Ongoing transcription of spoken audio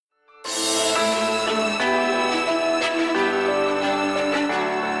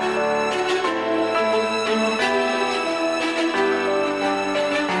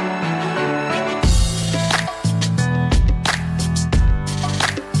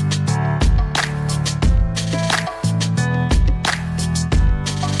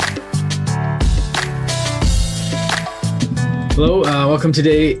Hello, welcome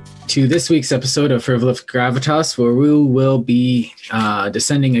today to this week's episode of Frivolous Gravitas, where we will be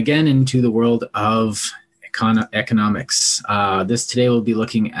descending again into the world of economics. This today we'll be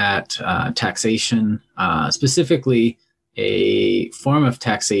looking at taxation, specifically a form of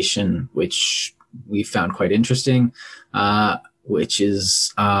taxation which we found quite interesting, which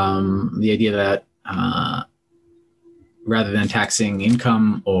is the idea that rather than taxing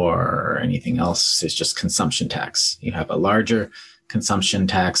income or anything else, it's just consumption tax. You have a larger consumption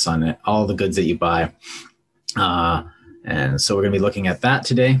tax on all the goods that you buy. And so we're going to be looking at that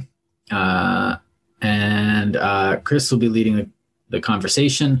today. And Chris will be leading the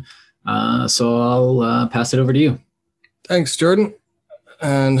conversation. So I'll pass it over to you. Thanks, Jordan.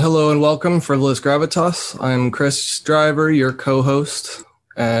 And hello and welcome for Frivolous Gravitas. I'm Chris Driver, your co-host.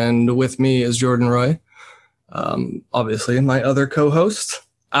 And with me is Jordan Roy. Obviously my other co-host,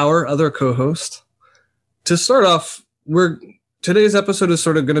 our other co-host. To start off, today's episode is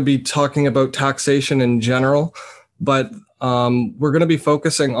sort of going to be talking about taxation in general, but we're going to be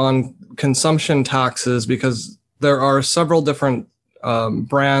focusing on consumption taxes because there are several different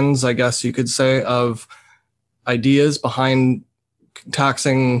brands, I guess you could say, of ideas behind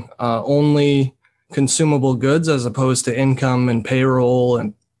taxing only consumable goods as opposed to income and payroll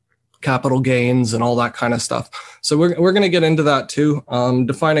and capital gains and all that kind of stuff. So we're going to get into that too.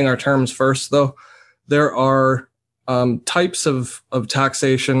 Defining our terms first, though, there are types of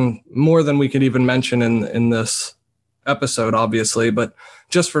taxation, more than we could even mention in this episode, obviously. But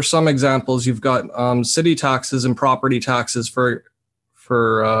just for some examples, you've got city taxes and property taxes for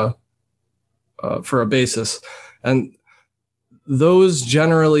a basis, and those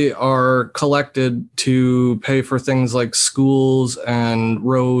generally are collected to pay for things like schools and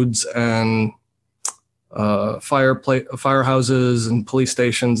roads and firehouses and police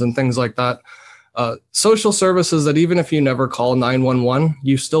stations and things like that. Social services that even if you never call 911,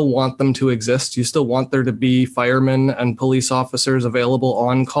 you still want them to exist. You still want there to be firemen and police officers available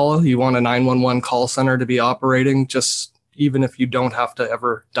on call. You want a 911 call center to be operating, just even if you don't have to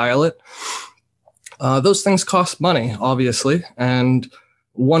ever dial it. Those things cost money, obviously, and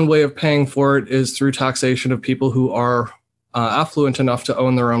one way of paying for it is through taxation of people who are affluent enough to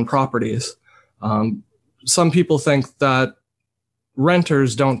own their own properties. Some people think that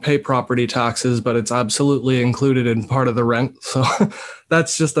renters don't pay property taxes, but it's absolutely included in part of the rent. So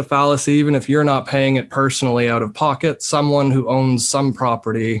that's just a fallacy. Even if you're not paying it personally out of pocket, someone who owns some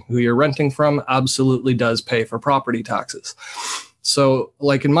property who you're renting from absolutely does pay for property taxes. So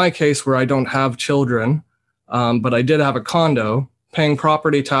like in my case where I don't have children, but I did have a condo, paying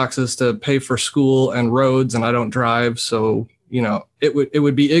property taxes to pay for school and roads, and I don't drive. So, it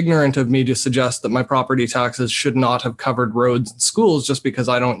would be ignorant of me to suggest that my property taxes should not have covered roads and schools just because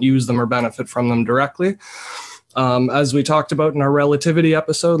I don't use them or benefit from them directly. As we talked about in our relativity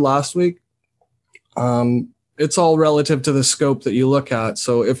episode last week, it's all relative to the scope that you look at.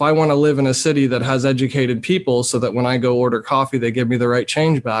 So if I want to live in a city that has educated people so that when I go order coffee, they give me the right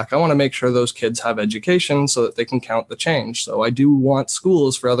change back, I want to make sure those kids have education so that they can count the change. So I do want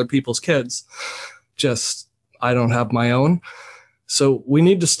schools for other people's kids. Just, I don't have my own. So we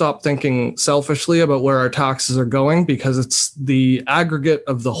need to stop thinking selfishly about where our taxes are going because it's the aggregate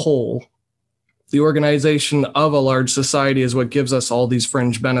of the whole. The organization of a large society is what gives us all these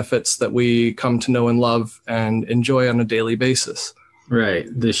fringe benefits that we come to know and love and enjoy on a daily basis. Right.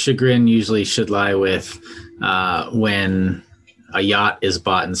 The chagrin usually should lie with when a yacht is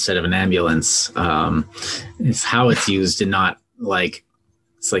bought instead of an ambulance. It's how it's used and not like,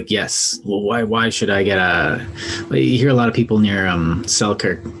 it's like, yes, well, why should I get you hear a lot of people near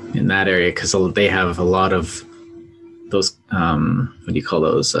Selkirk in that area because they have a lot of those, what do you call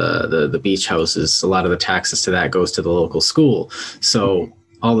those? The beach houses. A lot of the taxes to that goes to the local school. So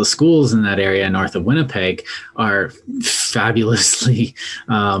all the schools in that area north of Winnipeg are fabulously,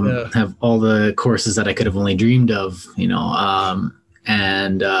 have all the courses that I could have only dreamed of,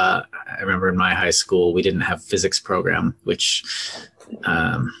 and I remember in my high school, we didn't have physics program, which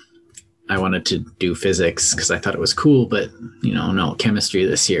I wanted to do physics because I thought it was cool, but no, chemistry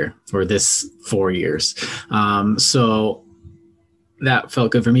this year or this 4 years. So that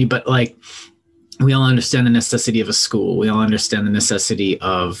felt good for me, but like we all understand the necessity of a school. We all understand the necessity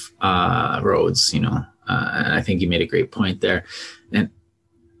of roads, and I think you made a great point there. And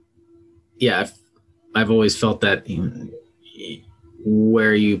yeah, I've always felt that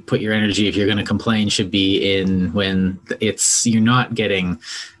where you put your energy, if you're going to complain, should be in when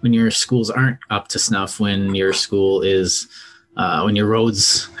when your schools aren't up to snuff, when your school is, when your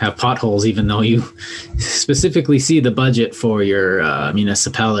roads have potholes, even though you specifically see the budget for your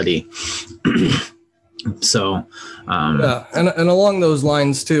municipality. So, yeah, and along those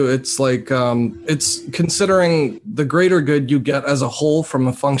lines too, it's like it's considering the greater good you get as a whole from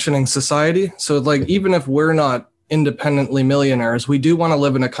a functioning society. So like even if we're not independently millionaires, we do want to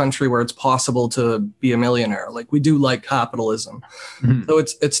live in a country where it's possible to be a millionaire. Like we do like capitalism. Mm-hmm. So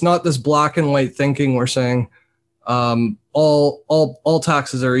it's not this black and white thinking we're saying all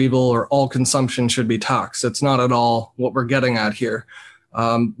taxes are evil or all consumption should be taxed. It's not at all what we're getting at here.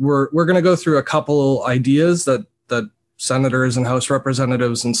 We're going to go through a couple ideas that senators and House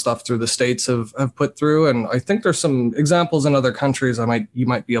representatives and stuff through the states have put through, and I think there's some examples in other countries you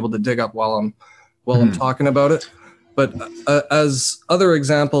might be able to dig up while I'm talking about it. But as other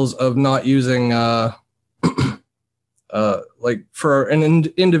examples of not using like for an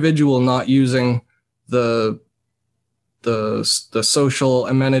individual not using the social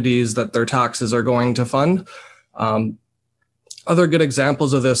amenities that their taxes are going to fund. Other good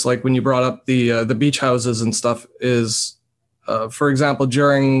examples of this, like when you brought up the beach houses and stuff, is, for example,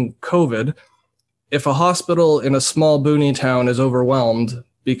 during COVID, if a hospital in a small boony town is overwhelmed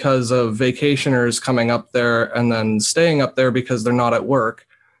because of vacationers coming up there and then staying up there because they're not at work,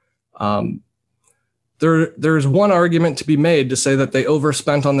 there's one argument to be made to say that they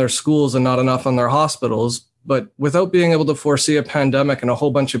overspent on their schools and not enough on their hospitals. But without being able to foresee a pandemic and a whole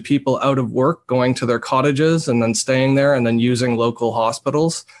bunch of people out of work going to their cottages and then staying there and then using local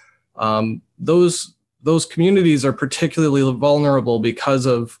hospitals, those communities are particularly vulnerable because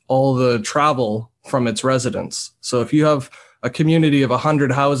of all the travel from its residents. So if you have a community of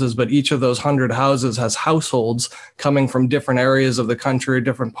 100 houses, but each of those 100 houses has households coming from different areas of the country,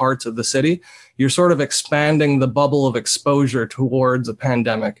 different parts of the city, you're sort of expanding the bubble of exposure towards a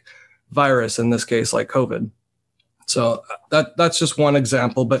pandemic virus, in this case, like COVID. So that's just one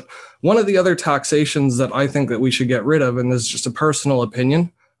example. But one of the other taxations that I think that we should get rid of, and this is just a personal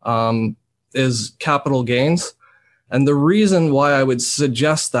opinion, is capital gains. And the reason why I would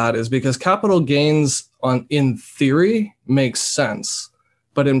suggest that is because capital gains in theory makes sense,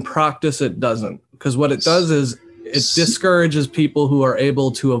 but in practice it doesn't. Because what it does is it discourages people who are able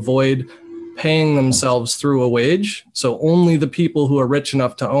to avoid paying themselves through a wage. So only the people who are rich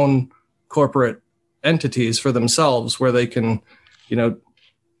enough to own corporate entities for themselves, where they can,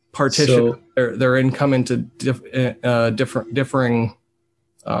 partition their income into differing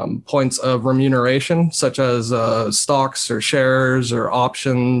points of remuneration, such as stocks or shares or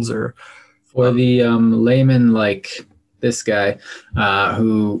options, or for the layman like this guy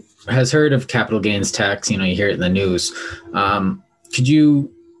who has heard of capital gains tax. You hear it in the news. Could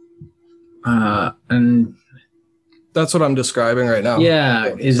you and that's what I'm describing right now.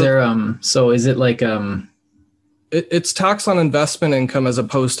 Yeah. Is there so is it like it's tax on investment income as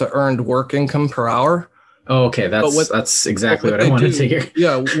opposed to earned work income per hour. Oh, okay. That's exactly what I wanted to hear.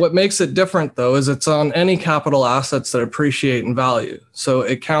 Yeah. What makes it different though is it's on any capital assets that appreciate in value. So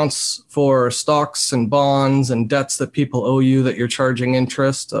it counts for stocks and bonds and debts that people owe you that you're charging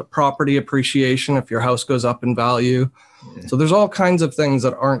interest, property appreciation if your house goes up in value. Yeah. So there's all kinds of things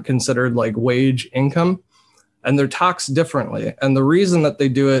that aren't considered like wage income, and they're taxed differently. And the reason that they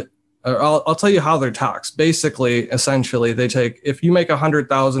do it, I'll tell you how they're taxed. Basically, essentially, they take, if you make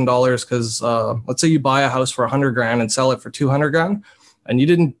 $100,000, because let's say you buy a house for $100,000 and sell it for $200,000, and you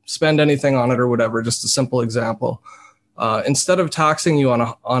didn't spend anything on it or whatever, just a simple example. Instead of taxing you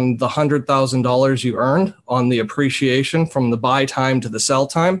on the $100,000 you earned on the appreciation from the buy time to the sell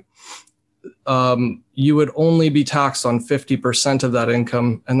time, you would only be taxed on 50% of that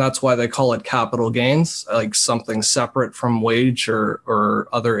income. And that's why they call it capital gains, like something separate from wage or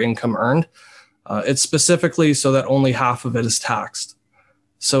other income earned. It's specifically so that only half of it is taxed.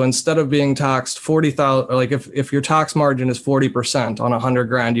 So instead of being taxed 40,000, like if your tax margin is 40% on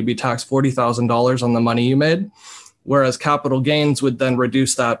 $100,000, you'd be taxed $40,000 on the money you made. Whereas capital gains would then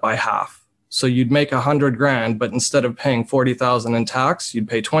reduce that by half. So you'd make $100,000, but instead of paying $40,000 in tax, you'd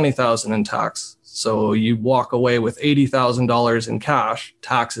pay $20,000 in tax. So you walk away with $80,000 in cash,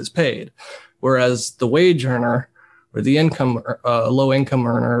 taxes paid. Whereas the wage earner or the low income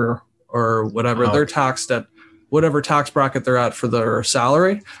earner or whatever, they're taxed at whatever tax bracket they're at for their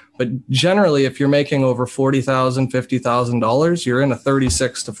salary. But generally, if you're making over $40,000, $50,000, you're in a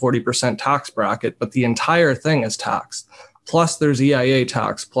 36 to 40% tax bracket, but the entire thing is taxed. Plus there's EIA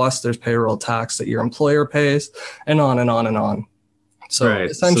tax, plus there's payroll tax that your employer pays, and on and on and on. So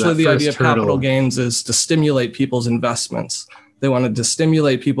essentially the idea of capital gains is to stimulate people's investments. They wanted to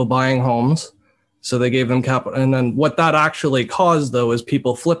stimulate people buying homes. So they gave them capital. And then what that actually caused though is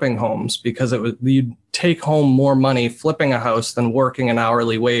people flipping homes, because you'd take home more money flipping a house than working an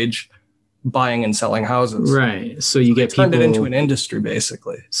hourly wage buying and selling houses. Right. So you get people, turned it into an industry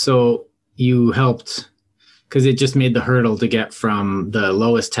basically. So you helped because it just made the hurdle to get from the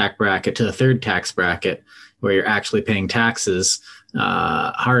lowest tax bracket to the third tax bracket where you're actually paying taxes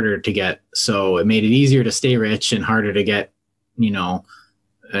harder to get. So it made it easier to stay rich and harder to get,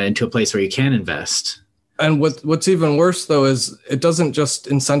 into a place where you can invest. And what's even worse, though, is it doesn't just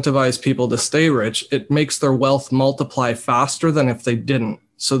incentivize people to stay rich. It makes their wealth multiply faster than if they didn't.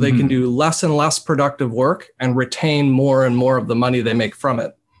 So they can do less and less productive work and retain more and more of the money they make from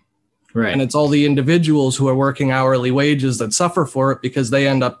it. Right. And it's all the individuals who are working hourly wages that suffer for it because they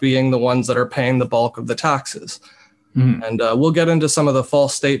end up being the ones that are paying the bulk of the taxes. And we'll get into some of the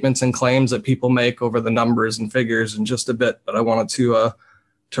false statements and claims that people make over the numbers and figures in just a bit. But I wanted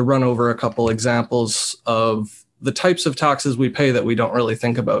to run over a couple examples of the types of taxes we pay that we don't really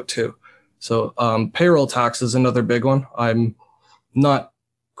think about too. So payroll tax is another big one. I'm not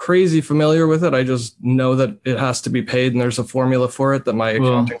crazy familiar with it. I just know that it has to be paid, and there's a formula for it that my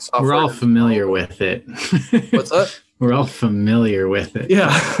accounting software. We're all familiar with it. What's that? We're all familiar with it. Yeah,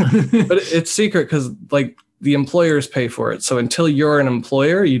 but it's secret because like the employers pay for it. So until you're an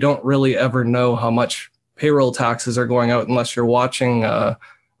employer, you don't really ever know how much payroll taxes are going out unless you're watching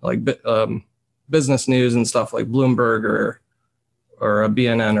business news and stuff like Bloomberg or a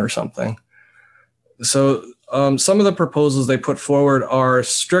BNN or something. So some of the proposals they put forward are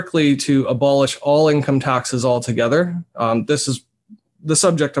strictly to abolish all income taxes altogether. This is the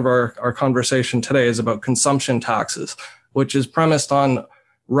subject of our conversation today is about consumption taxes, which is premised on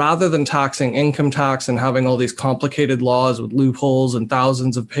rather than taxing income tax and having all these complicated laws with loopholes and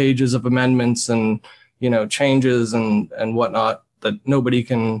thousands of pages of amendments and, changes and whatnot that nobody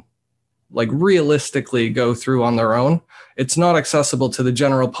can like realistically go through on their own. It's not accessible to the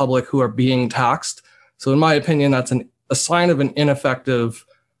general public who are being taxed. So in my opinion, that's a sign of an ineffective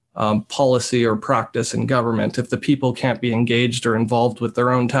policy or practice in government. If the people can't be engaged or involved with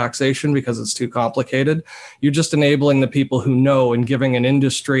their own taxation because it's too complicated, you're just enabling the people who know and giving an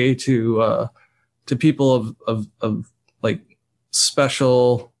industry to people of like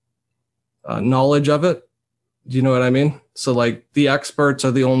special knowledge of it. Do you know what I mean? So like the experts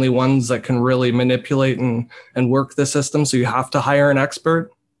are the only ones that can really manipulate and work the system. So you have to hire an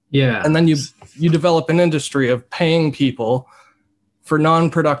expert. Yeah. And then you develop an industry of paying people for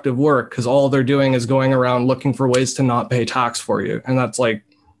non-productive work because all they're doing is going around looking for ways to not pay tax for you. And that's like,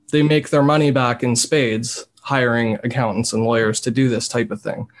 they make their money back in spades, hiring accountants and lawyers to do this type of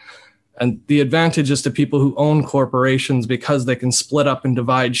thing. And the advantage is to people who own corporations because they can split up and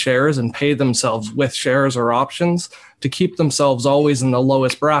divide shares and pay themselves with shares or options to keep themselves always in the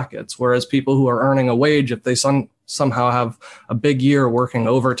lowest brackets. Whereas people who are earning a wage, if they somehow have a big year working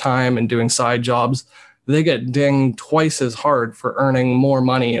overtime and doing side jobs, they get dinged twice as hard for earning more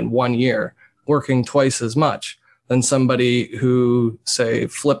money in 1 year, working twice as much than somebody who, say,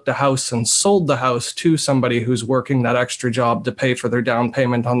 flipped a house and sold the house to somebody who's working that extra job to pay for their down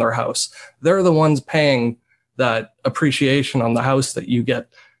payment on their house. They're the ones paying that appreciation on the house that you get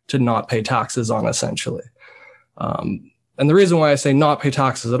to not pay taxes on, essentially. And the reason why I say not pay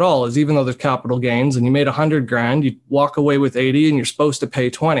taxes at all is even though there's capital gains and you made $100,000, you walk away with 80 and you're supposed to pay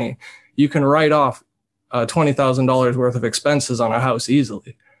 20, you can write off $20,000 worth of expenses on a house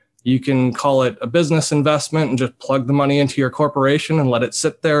easily. You can call it a business investment and just plug the money into your corporation and let it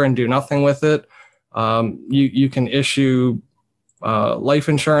sit there and do nothing with it. You can issue life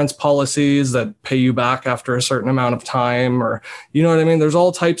insurance policies that pay you back after a certain amount of time, or, you know what I mean? There's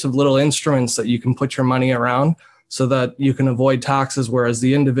all types of little instruments that you can put your money around so that you can avoid taxes. Whereas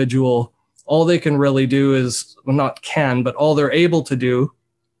the individual, all they can really do is, well, not can, but all they're able to do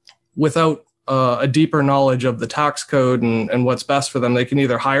without a deeper knowledge of the tax code and what's best for them, they can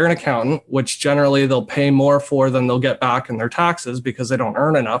either hire an accountant, which generally they'll pay more for than they'll get back in their taxes because they don't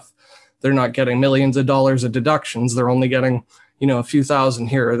earn enough. They're not getting millions of dollars of deductions. They're only getting, a few thousand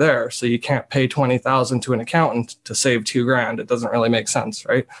here or there. So you can't pay $20,000 to an accountant to save $2,000. It doesn't really make sense,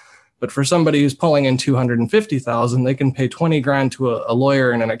 right? But for somebody who's pulling in $250,000, they can pay $20,000 to a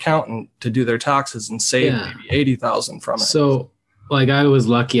lawyer and an accountant to do their taxes and save maybe $80,000 from it. So, like, I was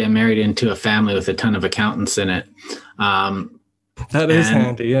lucky. I married into a family with a ton of accountants in it. That is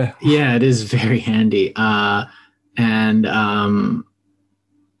handy, yeah. Yeah, it is very handy.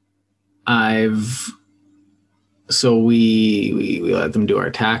 So we let them do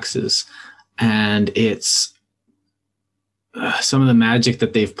our taxes, and it's some of the magic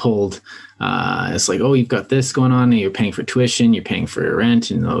that they've pulled. It's like, oh, you've got this going on, and you're paying for tuition, you're paying for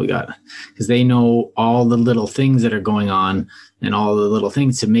rent, and because they know all the little things that are going on and all the little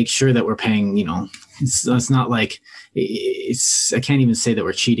things to make sure that we're paying. It's not like I can't even say that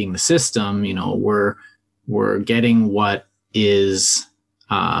we're cheating the system. We're getting what is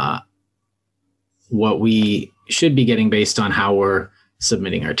what we should be getting based on how we're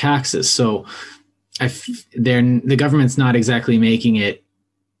submitting our taxes. So the government's not exactly making it,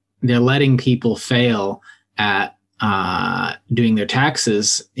 they're letting people fail at doing their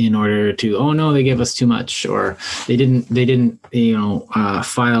taxes in order to, oh no, they gave us too much, or they didn't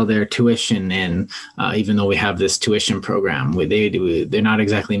file their tuition in, even though we have this tuition program. They're not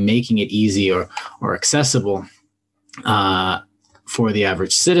exactly making it easy or accessible for the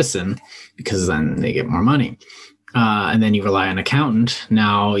average citizen, because then they get more money. And then you rely on an accountant.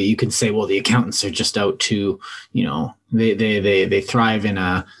 Now you can say, well, the accountants are just out to, they thrive in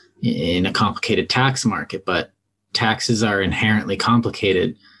a complicated tax market, but taxes are inherently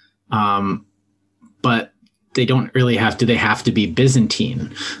complicated. But they don't really have to, they have to be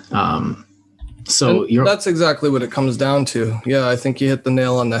Byzantine. That's exactly what it comes down to. Yeah, I think you hit the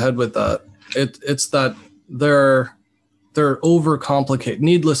nail on the head with that. It's that they're overcomplicated,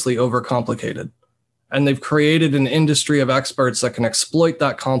 needlessly overcomplicated. And they've created an industry of experts that can exploit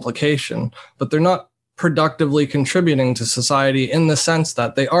that complication, but they're not productively contributing to society in the sense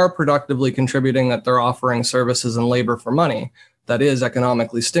that they are productively contributing, that they're offering services and labor for money that is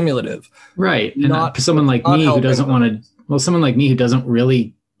economically stimulative. Right. And someone like me who doesn't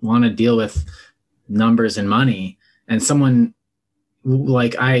really want to deal with numbers and money, and someone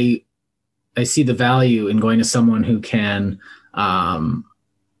like I see the value in going to someone who can,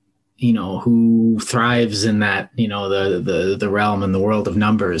 who thrives in that, the realm and the world of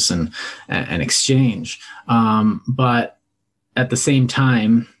numbers and exchange. But at the same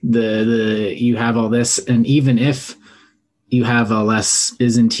time, you have all this, and even if you have a less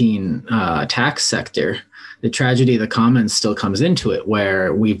Byzantine tax sector, the tragedy of the commons still comes into it,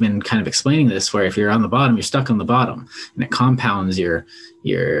 where we've been kind of explaining this, where if you're on the bottom, you're stuck on the bottom, and it compounds your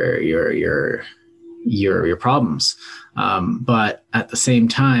problems. But at the same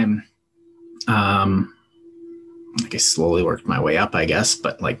time, I slowly worked my way up, I guess,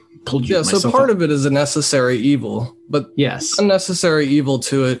 but pulled you. Yeah, so part of it is a necessary evil, but yes, unnecessary evil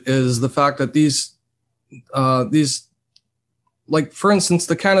to it is the fact that these, for instance,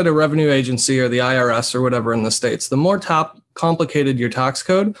 the Canada Revenue Agency or the IRS or whatever in the States, the more complicated your tax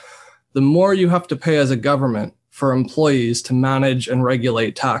code, the more you have to pay as a government for employees to manage and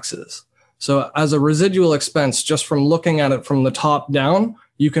regulate taxes. So as a residual expense, just from looking at it from the top down,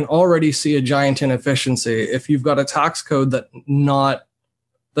 you can already see a giant inefficiency if you've got a tax code that's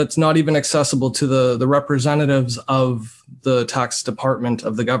not even accessible to the representatives of the tax department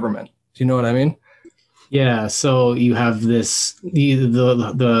of the government. Do you know what I mean? Yeah. So you have this,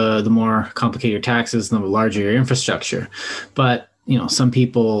 the more complicated your taxes, the larger your infrastructure. But, some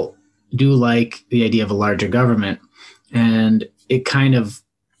people do like the idea of a larger government, and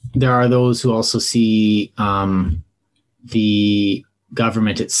there are those who also see the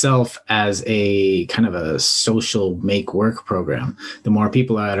government itself as a kind of a social make work program. The more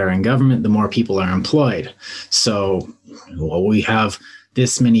people that are in government, the more people are employed. So we have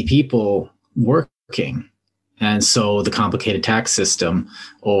this many people working. And so the complicated tax system,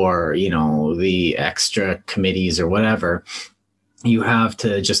 or, the extra committees or whatever, you have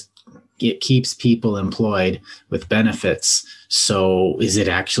to it keeps people employed with benefits. So is it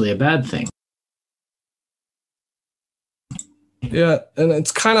actually a bad thing? Yeah, and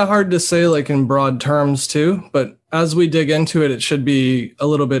it's kind of hard to say in broad terms too, but as we dig into it, it should be a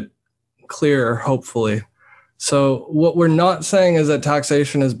little bit clearer, hopefully. So what we're not saying is that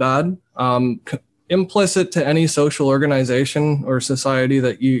taxation is bad. Implicit to any social organization or society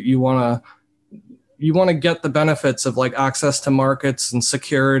that you want to get the benefits of access to markets and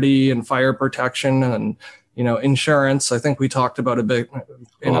security and fire protection and insurance. I think we talked about a bit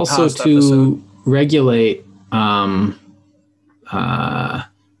in also a past to episode. Regulate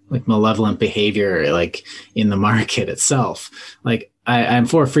malevolent behavior in the market itself. I'm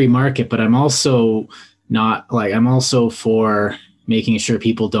for a free market, but I'm also not I'm also for making sure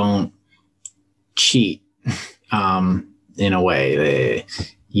people don't cheat in a way. They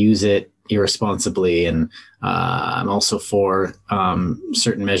use it irresponsibly, and I'm also for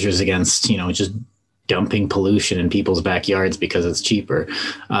certain measures against just dumping pollution in people's backyards because it's cheaper.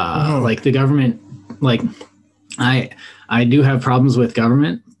 The government, I do have problems with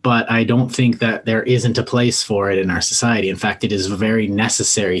government, but I don't think that there isn't a place for it in our society. In fact, it is a very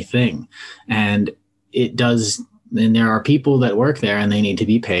necessary thing, and it does. And there are people that work there, and they need to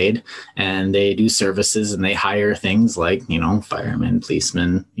be paid, and they do services, and they hire things like, firemen,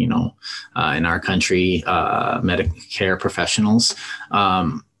 policemen, in our country, Medicare professionals.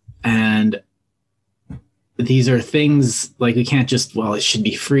 And these are things like we can't just, well, it should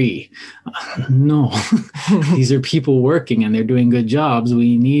be free. No, these are people working and they're doing good jobs.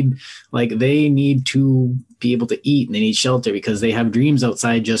 We need, like, they need to be able to eat and they need shelter because they have dreams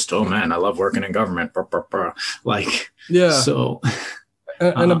outside just, oh man, I love working in government. Like, yeah. So,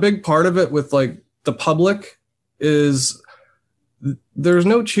 and a big part of it with like the public is there's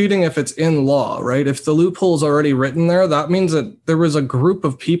no cheating if it's in law, right? If the loophole's already written there, that means that there was a group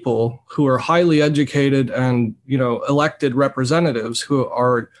of people who are highly educated and, you know, elected representatives who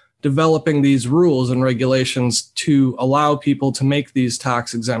are developing these rules and regulations to allow people to make these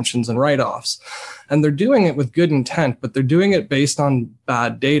tax exemptions and write-offs. And they're doing it with good intent, but they're doing it based on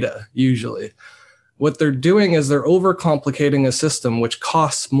bad data, usually. What they're doing is they're overcomplicating a system which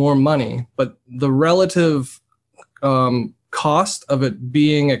costs more money, but the relative cost of it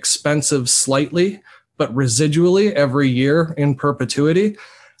being expensive slightly, but residually every year in perpetuity,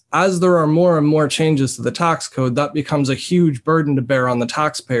 as there are more and more changes to the tax code, that becomes a huge burden to bear on the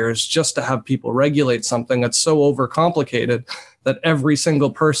taxpayers just to have people regulate something that's so overcomplicated that every single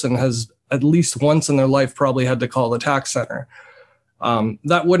person has at least once in their life probably had to call the tax center.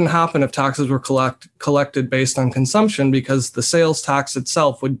 That wouldn't happen if taxes were collected based on consumption, because the sales tax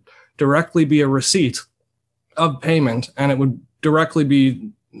itself would directly be a receipt of payment, and it would directly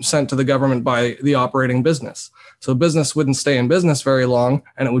be sent to the government by the operating business. So business wouldn't stay in business very long,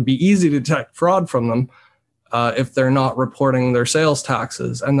 and it would be easy to detect fraud from them if they're not reporting their sales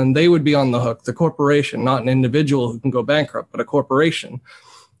taxes. And then they would be on the hook, the corporation, not an individual who can go bankrupt, but a corporation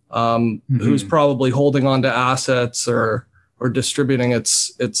who's probably holding on to assets or distributing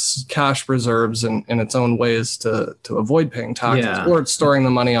its cash reserves in its own ways to avoid paying taxes, or it's storing the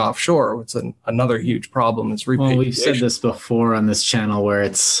money offshore, which is another huge problem. Is repatriation. Well, we've said this before on this channel where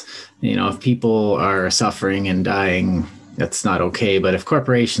it's, you know, if people are suffering and dying, that's not okay. But if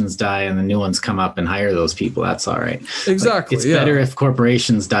corporations die and the new ones come up and hire those people, that's all right. Exactly. Like, it's better if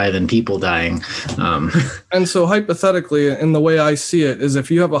corporations die than people dying. And so hypothetically, in the way I see it, is if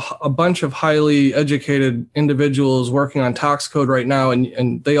you have a bunch of highly educated individuals working on tax code right now,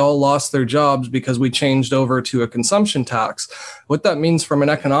 and they all lost their jobs because we changed over to a consumption tax, what that means from an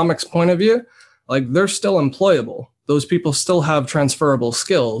economics point of view, like, they're still employable. Those people still have transferable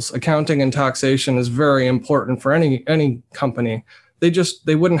skills. Accounting and taxation is very important for any company.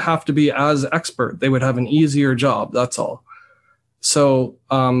 They wouldn't have to be as expert. They would have an easier job. That's all. So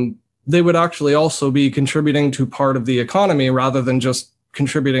they would actually also be contributing to part of the economy rather than just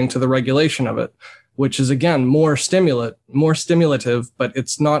contributing to the regulation of it, which is, again, more stimulative, but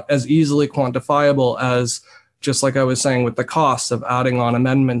it's not as easily quantifiable as, just like I was saying, with the cost of adding on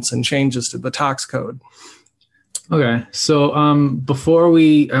amendments and changes to the tax code. Okay, so before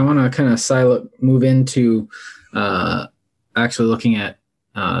I want to kind of move into actually looking at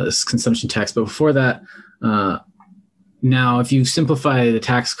this consumption tax. But before that, now if you simplify the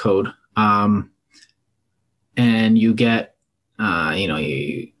tax code and you get,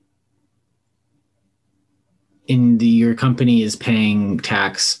 your company is paying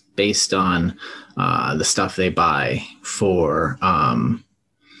tax based on the stuff they buy for.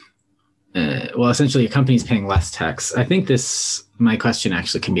 Essentially, your company's paying less tax. I think my question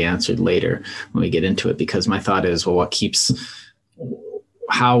actually can be answered later when we get into it, because my thought is, well,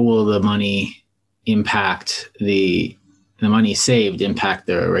 how will the money impact the money saved impact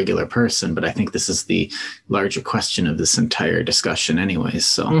the regular person? But I think this is the larger question of this entire discussion anyways.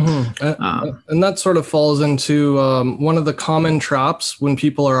 So, and that sort of falls into one of the common traps when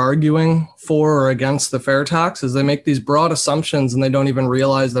people are arguing for or against the fair tax, is they make these broad assumptions and they don't even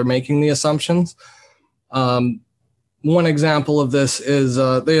realize they're making the assumptions. One example of this is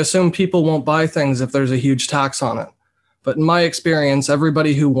they assume people won't buy things if there's a huge tax on it. But in my experience,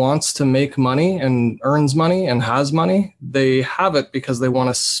 everybody who wants to make money and earns money and has money, they have it because they want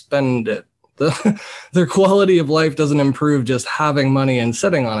to spend it. Their quality of life doesn't improve just having money and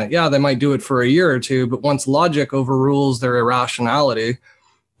sitting on it. Yeah, they might do it for a year or two, but once logic overrules their irrationality,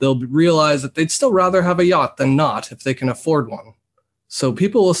 they'll realize that they'd still rather have a yacht than not if they can afford one. So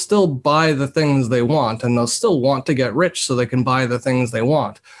people will still buy the things they want, and they'll still want to get rich so they can buy the things they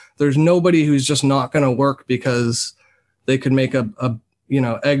want. There's nobody who's just not going to work because they could make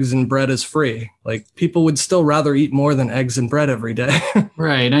eggs and bread is free. Like, people would still rather eat more than eggs and bread every day.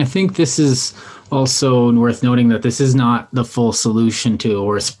 Right. And I think this is also worth noting that this is not the full solution to a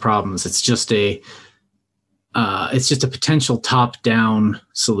worst problems. It's just a potential top-down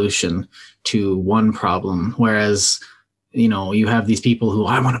solution to one problem. Whereas, you have these people who,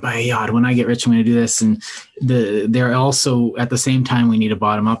 I want to buy a yacht. When I get rich, I'm going to do this. And they're also, at the same time, we need a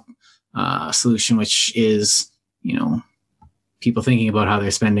bottom-up solution, which is, people thinking about how they're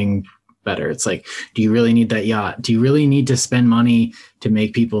spending better. It's like, do you really need that yacht? Do you really need to spend money to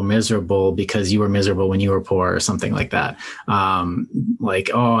make people miserable because you were miserable when you were poor or something like that? Like,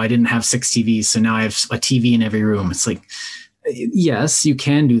 oh, I didn't have 6 TVs, so now I have a TV in every room. It's like, yes, you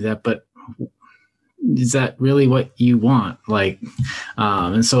can do that, but is that really what you want? Like,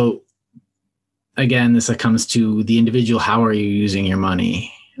 and so again, this comes to the individual. How are you using your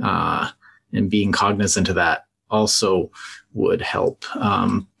money? And being cognizant of that also would help.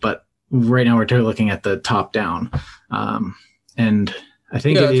 But right now we're looking at the top down. And I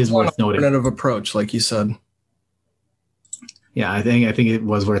think it is worth noting. Alternative approach, like you said. Yeah, I think it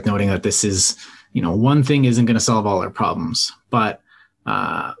was worth noting that this is, one thing isn't going to solve all our problems, but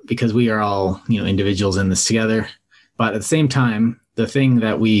because we are all, individuals in this together. But at the same time, the thing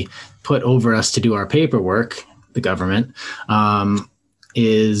that we put over us to do our paperwork, the government,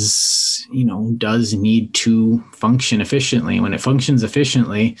 is, does need to function efficiently. When it functions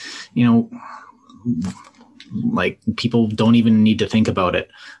efficiently, like people don't even need to think about it.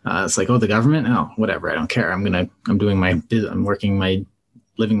 It's like, oh, the government, oh, whatever, I don't care. I'm living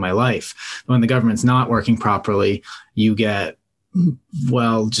my life. When the government's not working properly, you get,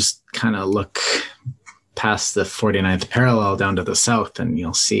 well, just kind of look past the 49th parallel down to the south and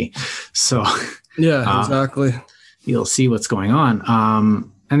you'll see. So yeah, exactly. You'll see what's going on.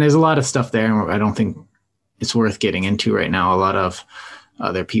 And there's a lot of stuff there. And I don't think it's worth getting into right now. A lot of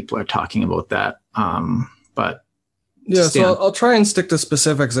other people are talking about that. But yeah, so I'll try and stick to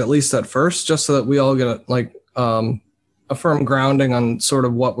specifics, at least at first, just so that we all get a firm grounding on sort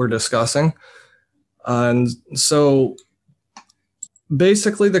of what we're discussing. And so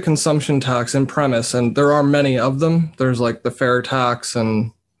basically the consumption tax in premise, and there are many of them. There's like the fair tax,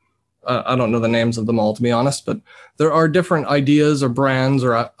 and I don't know the names of them all, to be honest, but there are different ideas or brands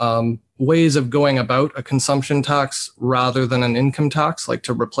or ways of going about a consumption tax rather than an income tax, like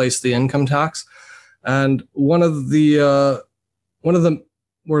to replace the income tax. And one of the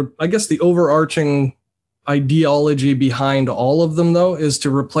I guess the overarching ideology behind all of them, though, is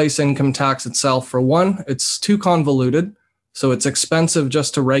to replace income tax itself. For one, it's too convoluted. So it's expensive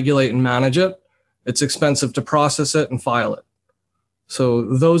just to regulate and manage it. It's expensive to process it and file it. So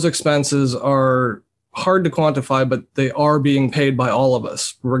those expenses are hard to quantify, but they are being paid by all of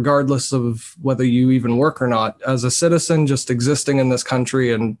us, regardless of whether you even work or not. As a citizen, just existing in this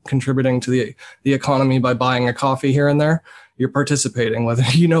country and contributing to the economy by buying a coffee here and there, you're participating, whether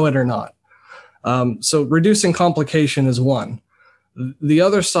you know it or not. So reducing complication is one. The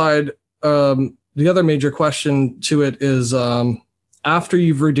other side, the other major question to it is, after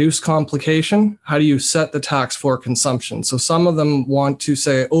you've reduced complication, how do you set the tax for consumption? So some of them want to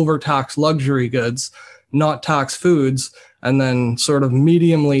say overtax luxury goods, not tax foods, and then sort of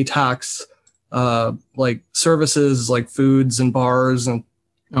mediumly tax like services like foods and bars and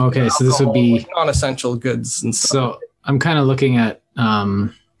okay, so this would be like non-essential goods and stuff. So I'm kind of looking at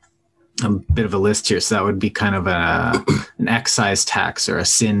a bit of a list here. So that would be kind of an excise tax or a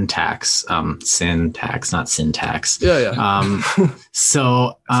sin tax, sin tax, not sin tax. Yeah.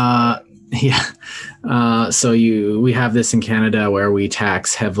 So we have this in Canada where we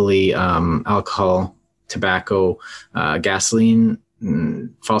tax heavily alcohol, tobacco, gasoline.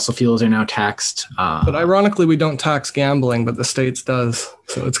 Fossil fuels are now taxed. But ironically, we don't tax gambling, but the States does.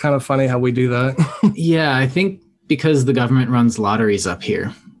 So it's kind of funny how we do that. Yeah, I think because the government runs lotteries up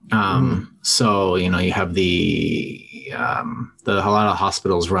here. So, you have a lot of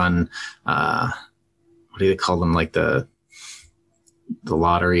hospitals run, what do they call them? Like the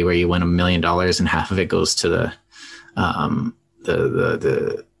lottery where you win $1 million and half of it goes to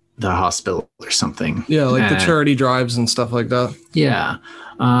the hospital or something. Yeah. Like the charity drives and stuff like that. Yeah.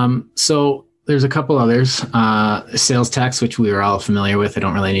 So there's a couple others, sales tax, which we are all familiar with. I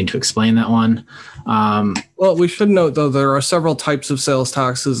don't really need to explain that one. Well, we should note, though, there are several types of sales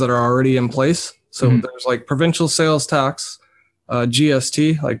taxes that are already in place. So there's like provincial sales tax,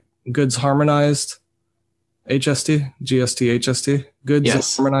 GST, like goods harmonized, HST, GST, HST,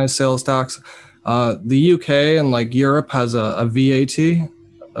 goods harmonized sales tax. The UK and like Europe has a VAT,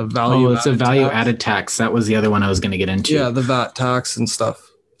 a value. Oh, it's a value added tax. That was the other one I was going to get into. Yeah, the VAT tax and stuff.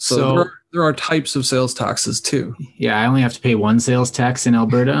 So there are types of sales taxes too. Yeah, I only have to pay one sales tax in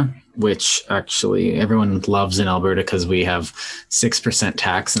Alberta, which actually everyone loves in Alberta because we have 6%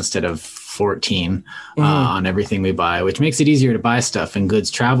 tax instead of 14 on everything we buy, which makes it easier to buy stuff and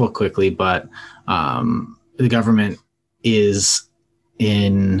goods travel quickly. But the government is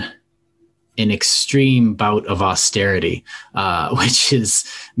in an extreme bout of austerity, which is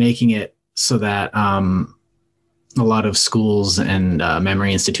making it so that a lot of schools and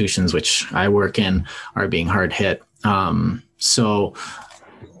memory institutions, which I work in, are being hard hit. So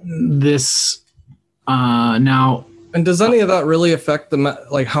this now. And does any of that really affect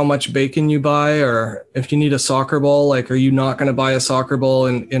like how much bacon you buy, or if you need a soccer ball? Like, are you not going to buy a soccer ball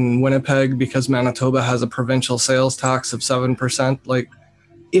in Winnipeg because Manitoba has a provincial sales tax of 7%? Like,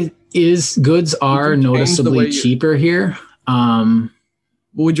 goods are noticeably cheaper here.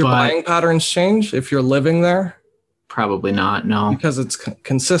 Would your buying patterns change if you're living there? Probably not. No, because it's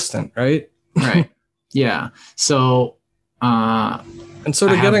consistent, right? Right. Yeah. So. And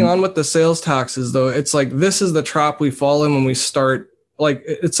sort of getting on with the sales taxes, though, it's like this is the trap we fall in when we start. Like,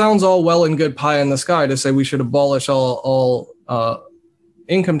 it sounds all well and good pie in the sky to say we should abolish all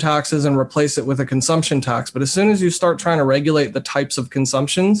income taxes and replace it with a consumption tax. But as soon as you start trying to regulate the types of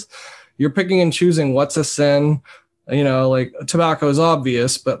consumptions, you're picking and choosing what's a sin. You know, like tobacco is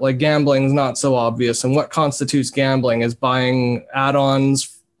obvious, but like gambling is not so obvious. And what constitutes gambling is buying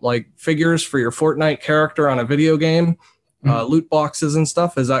add-ons like figures for your Fortnite character on a video game. Loot boxes and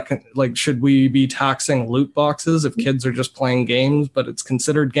stuff. Is that like, should we be taxing loot boxes if kids are just playing games, but it's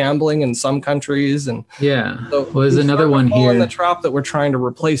considered gambling in some countries? And yeah, so there's another one here. The trap that we're trying to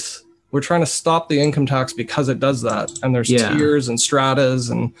replace. We're trying to stop the income tax because it does that. And there's tiers and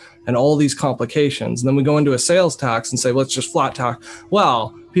stratas and all these complications. And then we go into a sales tax and say, let's just flat tax.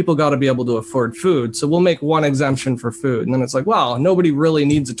 Well, people got to be able to afford food. So we'll make one exemption for food. And then it's like, wow, nobody really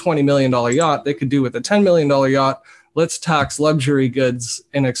needs a $20 million yacht. They could do with a $10 million yacht. Let's tax luxury goods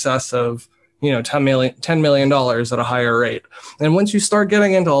in excess of, $10 million at a higher rate. And once you start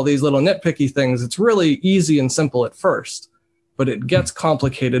getting into all these little nitpicky things, it's really easy and simple at first, but it gets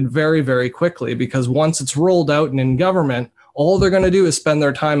complicated very, very quickly because once it's rolled out and in government, all they're going to do is spend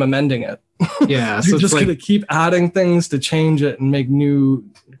their time amending it. Yeah. They're just going to keep adding things to change it and make new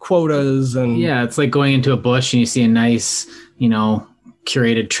quotas. And yeah, it's like going into a bush and you see a nice,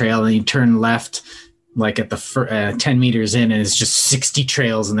 curated trail and you turn left like at the 10 meters in and it's just 60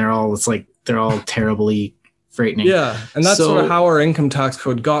 trails and they're all terribly frightening. Yeah. And that's sort of how our income tax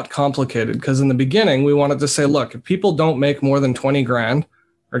code got complicated. Because in the beginning we wanted to say, look, if people don't make more than 20 grand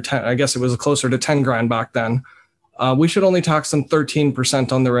or 10, I guess it was closer to 10 grand back then, we should only tax them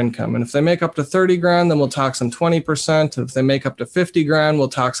 13% on their income. And if they make up to 30 grand, then we'll tax them 20%. And if they make up to 50 grand, we'll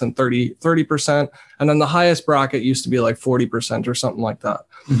tax them 30%. And then the highest bracket used to be like 40% or something like that.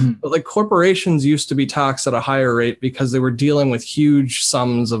 Mm-hmm. But like corporations used to be taxed at a higher rate because they were dealing with huge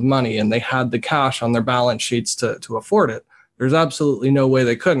sums of money and they had the cash on their balance sheets to afford it. There's absolutely no way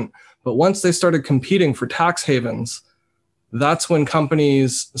they couldn't. But once they started competing for tax havens, that's when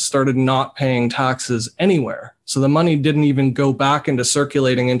companies started not paying taxes anywhere. So the money didn't even go back into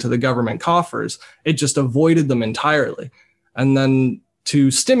circulating into the government coffers. It just avoided them entirely. And then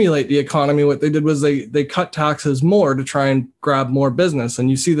to stimulate the economy, what they did was they cut taxes more to try and grab more business. And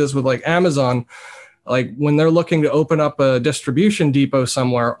you see this with like Amazon, like when they're looking to open up a distribution depot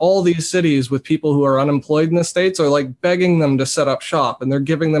somewhere, all these cities with people who are unemployed in the States are like begging them to set up shop, and they're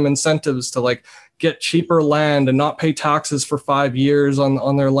giving them incentives to like get cheaper land and not pay taxes for 5 years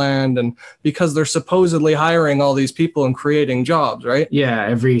on their land. And because they're supposedly hiring all these people and creating jobs, right? Yeah.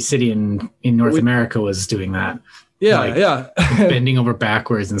 Every city in North America was doing that. Yeah. Bending over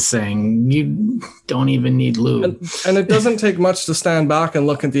backwards and saying, you don't even need lube. And it doesn't take much to stand back and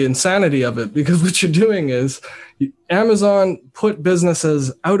look at the insanity of it, because what you're doing is Amazon put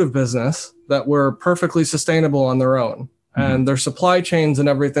businesses out of business that were perfectly sustainable on their own. Mm-hmm. And their supply chains and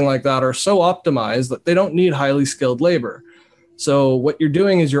everything like that are so optimized that they don't need highly skilled labor. So what you're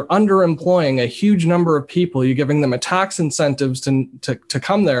doing is you're underemploying a huge number of people. You're giving them a tax incentives to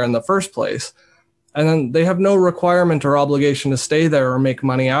come there in the first place. And then they have no requirement or obligation to stay there or make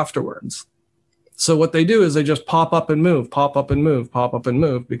money afterwards. So what they do is they just pop up and move,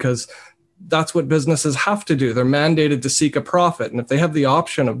 because that's what businesses have to do. They're mandated to seek a profit. And if they have the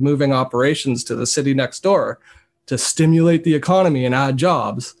option of moving operations to the city next door to stimulate the economy and add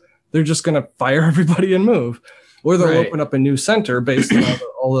jobs, they're just going to fire everybody and move. Or they'll open up a new center based on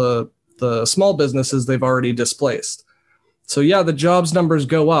all the small businesses they've already displaced. So yeah, the jobs numbers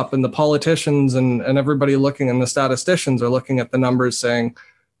go up, and the politicians and everybody looking, and the statisticians are looking at the numbers saying,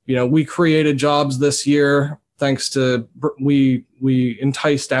 we created jobs this year thanks to we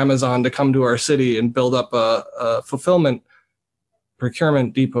enticed Amazon to come to our city and build up a fulfillment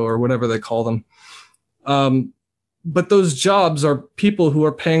procurement depot or whatever they call them. But those jobs are people who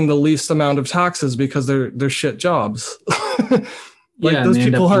are paying the least amount of taxes because they're shit jobs. Those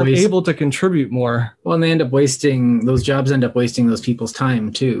people aren't able to contribute more. Well, and those jobs end up wasting those people's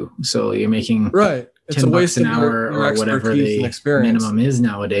time too. So you're making it's a waste an hour or whatever the minimum is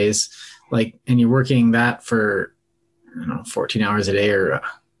nowadays. And you're working that for 14 hours a day, or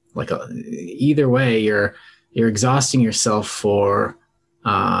either way, you're exhausting yourself for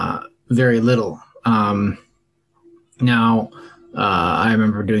very little. Now, I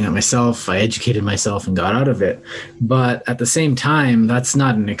remember doing it myself. I educated myself and got out of it. But at the same time, that's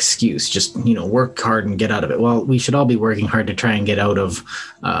not an excuse. Just, work hard and get out of it. Well, we should all be working hard to try and get out of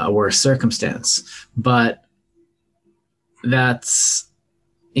a worse circumstance. But that's,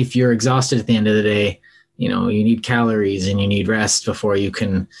 if you're exhausted at the end of the day, you need calories and you need rest before you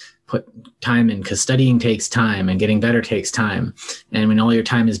can put time in, because studying takes time and getting better takes time. And when all your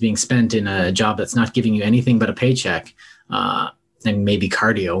time is being spent in a job that's not giving you anything but a paycheck, and maybe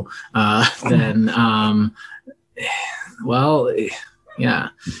cardio, then, well, yeah,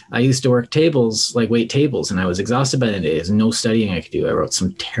 I used to work tables, like wait tables, and I was exhausted by the end of the day. There's no studying I could do. I wrote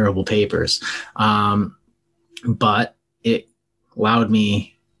some terrible papers. But it allowed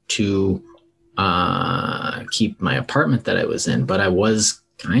me to keep my apartment that I was in, but I was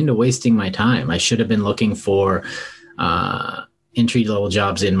kind of wasting my time. I should have been looking for entry-level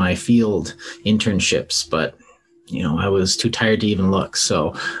jobs in my field, internships, but I was too tired to even look.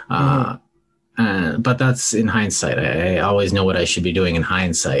 So, but that's in hindsight. I always know what I should be doing in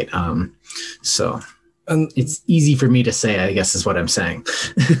hindsight. So it's easy for me to say, I guess is what I'm saying.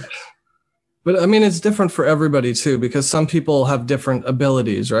 But I mean, it's different for everybody too, because some people have different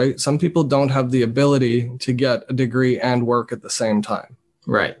abilities, right? Some people don't have the ability to get a degree and work at the same time.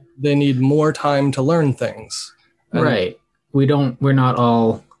 Right. They need more time to learn things. Right. We can't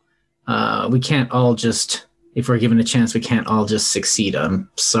all just, if we're given a chance, we can't all just succeed. I'm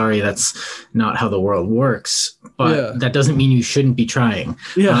sorry, that's not how the world works, but that doesn't mean you shouldn't be trying.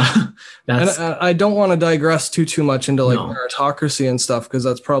 Yeah. And I don't want to digress too much into meritocracy and stuff, because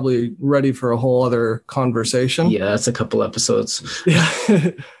that's probably ready for a whole other conversation. Yeah, that's a couple episodes.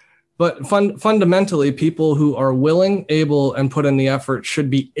 Yeah. But fundamentally, people who are willing, able, and put in the effort should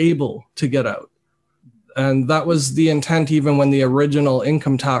be able to get out. And that was the intent even when the original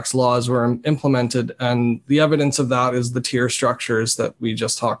income tax laws were implemented. And the evidence of that is the tier structures that we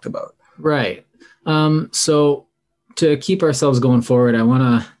just talked about. Right. So to keep ourselves going forward, I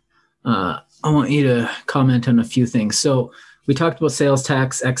want you to comment on a few things. So we talked about sales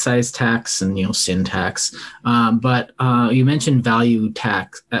tax, excise tax, and sin tax. But you mentioned value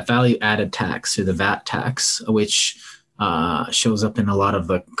added tax, or the VAT tax, which shows up in a lot of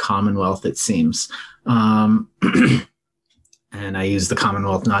the Commonwealth, it seems. And I use the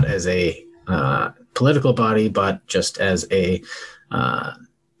Commonwealth not as a political body, but just as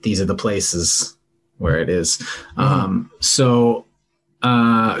these are the places where it is. So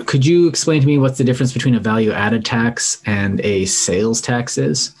could you explain to me what's the difference between a value added tax and a sales tax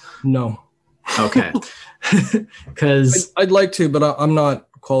is? No. Okay. Because I'd like to, but I'm not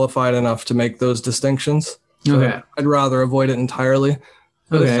qualified enough to make those distinctions. So okay. I'd rather avoid it entirely.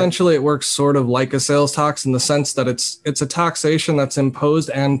 But essentially, it works sort of like a sales tax in the sense that it's a taxation that's imposed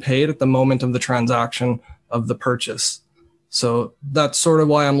and paid at the moment of the transaction of the purchase. So that's sort of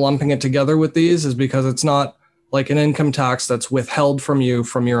why I'm lumping it together with these, is because it's not like an income tax that's withheld from you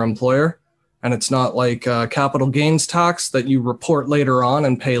from your employer. And it's not like a capital gains tax that you report later on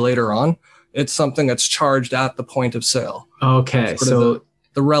and pay later on. It's something that's charged at the point of sale. Okay. So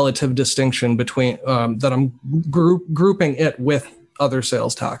the relative distinction between that I'm grouping it with other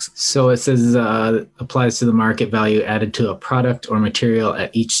sales taxes. So it says applies to the market value added to a product or material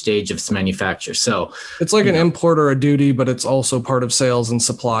at each stage of its manufacture. So it's like an import or a duty, but it's also part of sales and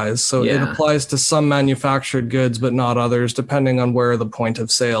supplies. So it applies to some manufactured goods, but not others, depending on where the point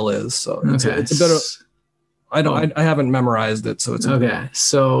of sale is. So it's a bit of, I haven't memorized it. So it's okay.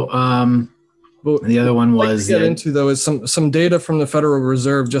 So the other one was get into though is some data from the Federal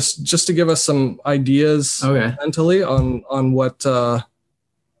Reserve just to give us some ideas mentally on what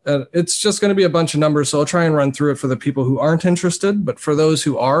it's just going to be a bunch of numbers, so I'll try and run through it for the people who aren't interested, but for those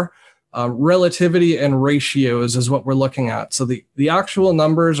who are, relativity and ratios is what we're looking at. So the actual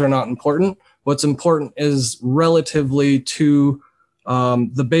numbers are not important. What's important is relatively to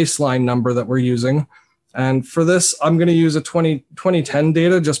the baseline number that we're using. And for this, I'm going to use a 2010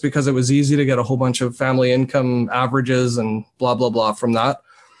 data just because it was easy to get a whole bunch of family income averages and blah, blah, blah from that.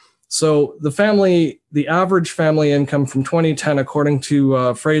 So the average family income from 2010, according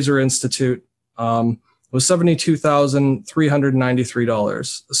to Fraser Institute, was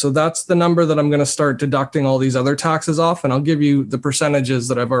 $72,393. So that's the number that I'm going to start deducting all these other taxes off. And I'll give you the percentages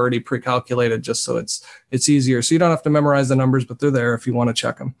that I've already pre-calculated just so it's easier. So you don't have to memorize the numbers, but they're there if you want to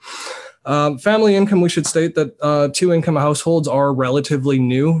check them. Family income, we should state that two income households are relatively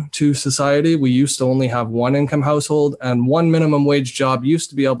new to society. We used to only have one income household, and one minimum wage job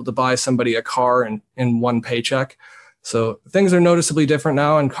used to be able to buy somebody a car in one paycheck. So things are noticeably different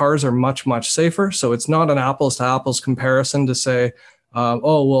now, and cars are much, much safer. So it's not an apples to apples comparison to say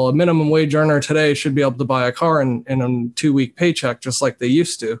oh, well, a minimum wage earner today should be able to buy a car in a 2-week paycheck, just like they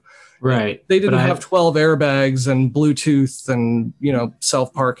used to. Right. They didn't have 12 airbags and Bluetooth and,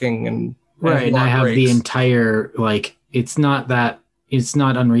 self-parking and right. And I have brakes. The entire, it's not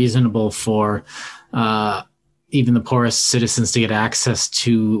unreasonable for even the poorest citizens to get access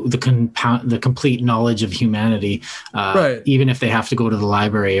to the complete knowledge of humanity, right. Even if they have to go to the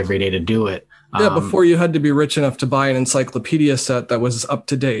library every day to do it. Yeah, before you had to be rich enough to buy an encyclopedia set that was up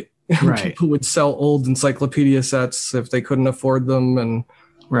to date. Right. People would sell old encyclopedia sets if they couldn't afford them. And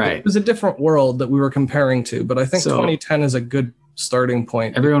right. It was a different world that we were comparing to. But I think 2010 is a good starting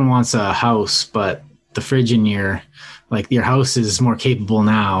point. Everyone wants a house, but the fridge in your house is more capable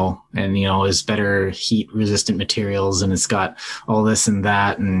now and, is better heat resistant materials, and it's got all this and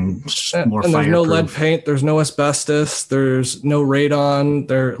that and more fireproof. There's no lead paint. There's no asbestos. There's no radon.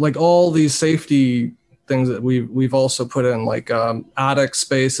 There all these safety things that we've also put in, attic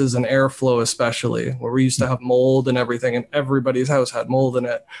spaces and airflow, especially where we used to have mold and everything, and everybody's house had mold in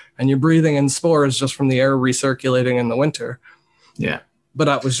it, and you're breathing in spores just from the air recirculating in the winter. Yeah. But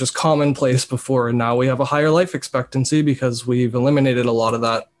that was just commonplace before, and now we have a higher life expectancy because we've eliminated a lot of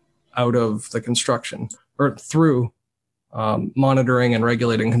that out of the construction, or through monitoring and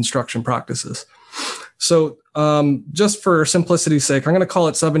regulating construction practices. So just for simplicity's sake, I'm going to call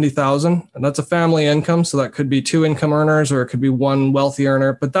it 70,000, and that's a family income. So that could be 2 income earners, or it could be 1 wealthy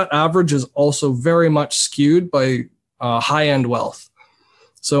earner. But that average is also very much skewed by high-end wealth.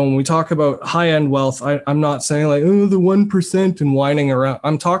 So when we talk about high-end wealth, I'm not saying the 1% and whining around.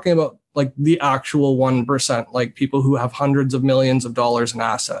 I'm talking about the actual 1%, people who have hundreds of millions of dollars in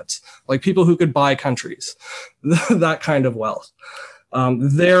assets, people who could buy countries, that kind of wealth.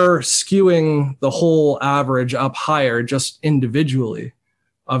 They're skewing the whole average up higher just individually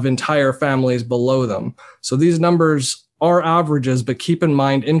of entire families below them. So these numbers are averages, but keep in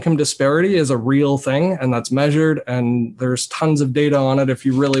mind, income disparity is a real thing, and that's measured, and there's tons of data on it if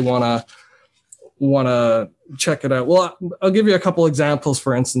you really want to check it out. Well, I'll give you a couple examples.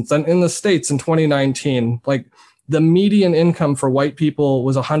 For instance, in the States in 2019, the median income for white people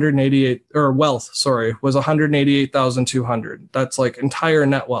was 188,200. That's entire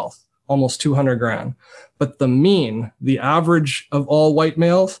net wealth, almost 200 grand. But the average of all white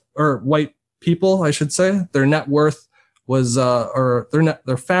males, or white people, I should say, their net worth was,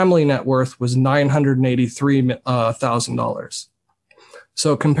 their family net worth was $983,000.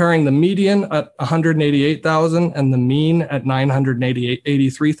 So comparing the median at 188,000 and the mean at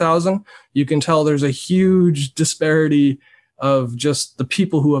 983,000, you can tell there's a huge disparity of just the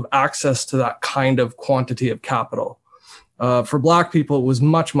people who have access to that kind of quantity of capital. For Black people, it was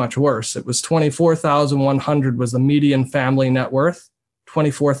much, much worse. It was $24,100 was the median family net worth.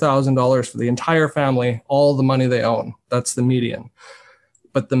 $24,000 for the entire family, all the money they own. That's the median.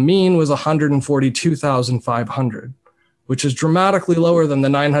 But the mean was $142,500, which is dramatically lower than the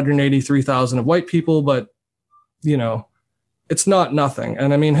 $983,000 of white people, but it's not nothing.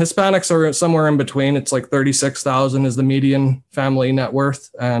 And I mean, Hispanics are somewhere in between. It's $36,000 is the median family net worth,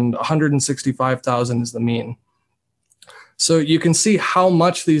 and $165,000 is the mean. So you can see how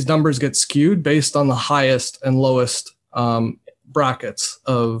much these numbers get skewed based on the highest and lowest brackets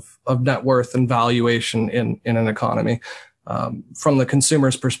of net worth and valuation in an economy from the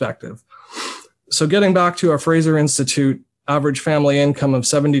consumer's perspective. So getting back to our Fraser Institute average family income of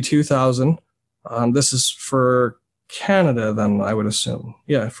 72,000, this is for Canada then, I would assume.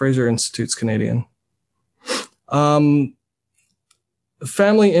 Yeah, Fraser Institute's Canadian. Family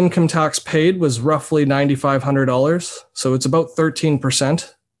income tax paid was roughly $9,500, so it's about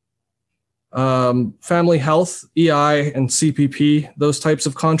 13%. Family health, EI, and CPP, those types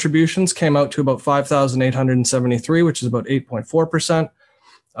of contributions came out to about 5,873, which is about 8.4%.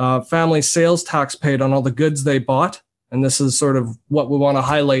 Family sales tax paid on all the goods they bought, and this is sort of what we want to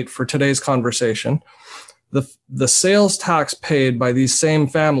highlight for today's conversation. The sales tax paid by these same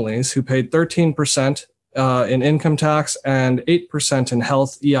families who paid 13% in income tax and 8% in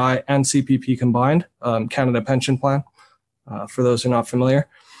health, EI, and CPP combined, Canada Pension Plan, for those who are not familiar.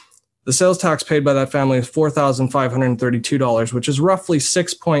 The sales tax paid by that family is $4,532, which is roughly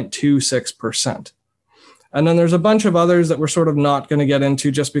 6.26%. And then there's a bunch of others that we're sort of not going to get into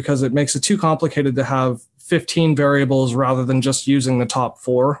just because it makes it too complicated to have 15 variables rather than just using the top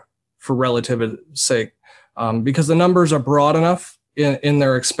 4 for relativity's sake, because the numbers are broad enough in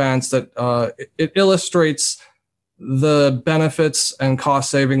their expanse that it illustrates the benefits and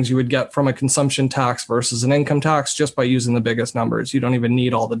cost savings you would get from a consumption tax versus an income tax just by using the biggest numbers. You don't even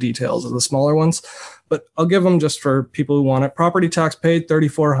need all the details of the smaller ones, but I'll give them just for people who want it. Property tax paid,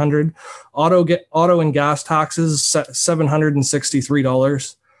 $3,400. Auto and gas taxes,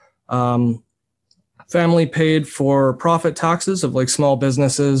 $763. Family paid for profit taxes of like small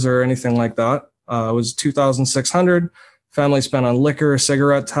businesses or anything like that was $2,600. Family spent on liquor,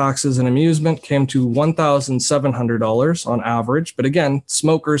 cigarette taxes, and amusement came to $1,700 on average. But again,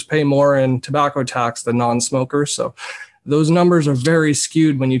 smokers pay more in tobacco tax than non-smokers. So those numbers are very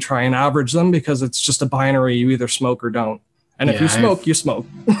skewed when you try and average them because it's just a binary. You either smoke or don't. And if you smoke, you smoke.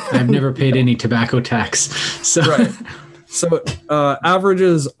 I've never paid any tobacco tax. So. Right. So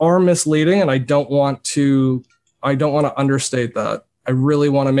averages are misleading, and I don't want to understate that. I really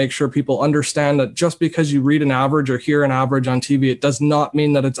want to make sure people understand that just because you read an average or hear an average on TV, it does not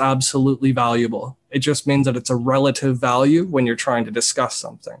mean that it's absolutely valuable. It just means that it's a relative value when you're trying to discuss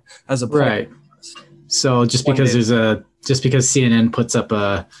something as a point. Right. So just because CNN puts up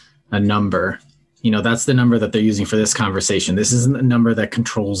a number, that's the number that they're using for this conversation. This isn't the number that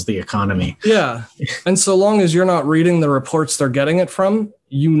controls the economy. Yeah. And so long as you're not reading the reports they're getting it from,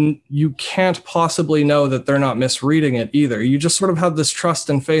 you can't possibly know that they're not misreading it either. You just sort of have this trust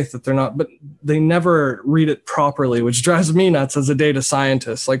and faith that they're not, but they never read it properly, which drives me nuts as a data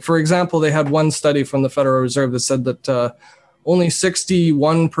scientist. Like, for example, they had one study from the Federal Reserve that said that only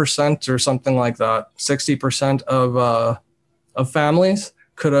 61% or something like that, 60% of families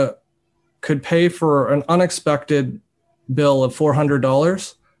could pay for an unexpected bill of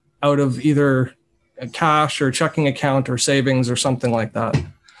 $400 out of either a cash or checking account or savings or something like that.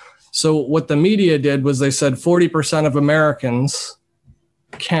 So what the media did was they said 40% of Americans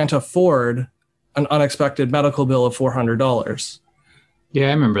can't afford an unexpected medical bill of $400. Yeah,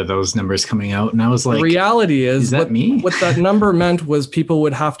 I remember those numbers coming out, and I was like, the reality is that what that number meant was people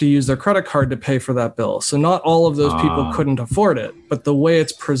would have to use their credit card to pay for that bill. So not all of those people couldn't afford it, but the way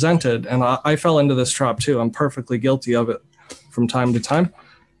it's presented, and I fell into this trap too. I'm perfectly guilty of it from time to time.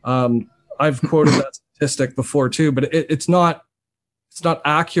 I've quoted that statistic before too, but it's not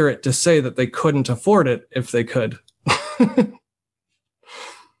accurate to say that they couldn't afford it if they could.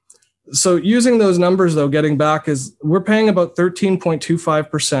 So using those numbers, though, getting back, is we're paying about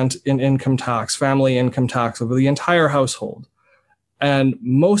 13.25% in income tax, family income tax over the entire household. And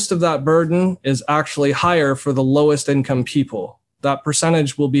most of that burden is actually higher for the lowest income people. That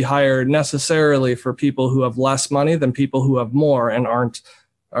percentage will be higher necessarily for people who have less money than people who have more and are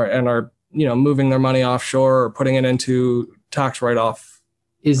moving their money offshore or putting it into tax write-off.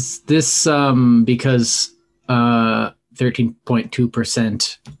 Is this because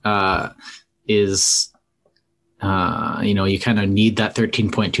 13.2% is, you kind of need that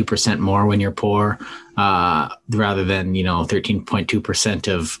 13.2% more when you're poor, rather than,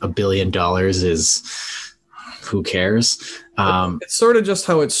 13.2% of $1 billion is, who cares? It's sort of just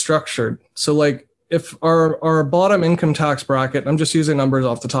how it's structured. So like if our bottom income tax bracket, I'm just using numbers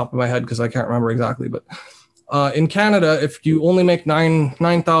off the top of my head because I can't remember exactly, but in Canada, if you only make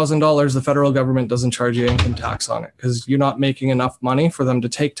 $9,000, the federal government doesn't charge you income tax on it because you're not making enough money for them to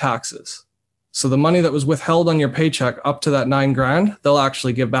take taxes. So the money that was withheld on your paycheck up to that $9,000, they'll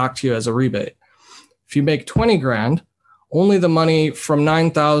actually give back to you as a rebate. If you make $20,000, only the money from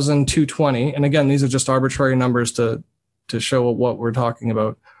 $9,000 to $20,000, and again, these are just arbitrary numbers to show what we're talking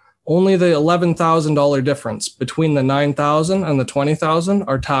about. Only the $11,000 difference between the $9,000 and the $20,000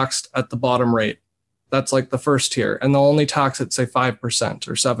 are taxed at the bottom rate. That's like the first tier, and they'll only tax it, say, 5%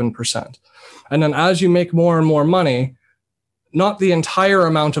 or 7%. And then as you make more and more money, not the entire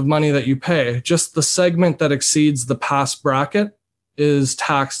amount of money that you pay, just the segment that exceeds the past bracket is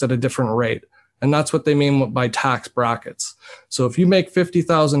taxed at a different rate. And that's what they mean by tax brackets. So if you make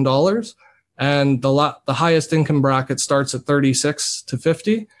 $50,000 and the highest income bracket starts at 36 to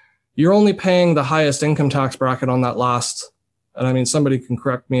 50, you're only paying the highest income tax bracket on that last. And I mean, somebody can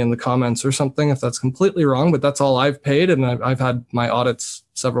correct me in the comments or something if that's completely wrong, but that's all I've paid. And I've had my audits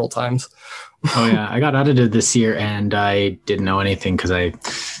several times. Oh yeah. I got audited this year and I didn't know anything because I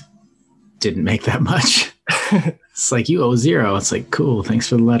didn't make that much. It's like, you owe $0. It's like, cool. Thanks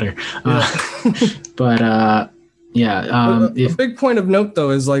for the letter. Yeah. A big point of note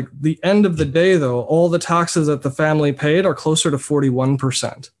though, is like the end of the day though, all the taxes that the family paid are closer to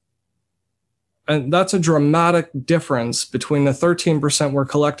 41%. And that's a dramatic difference between the 13% we're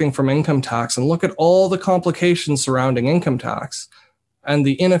collecting from income tax, and look at all the complications surrounding income tax and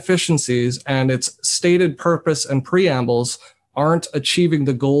the inefficiencies and its stated purpose and preambles aren't achieving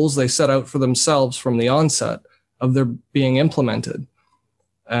the goals they set out for themselves from the onset of their being implemented.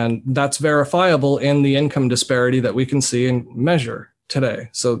 And that's verifiable in the income disparity that we can see and measure today.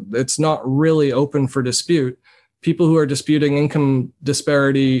 So it's not really open for dispute. People who are disputing income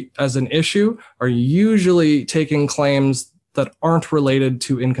disparity as an issue are usually taking claims that aren't related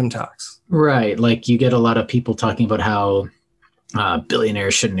to income tax. Right. Like you get a lot of people talking about how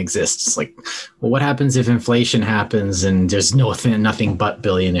billionaires shouldn't exist. It's like, well, what happens if inflation happens and there's nothing but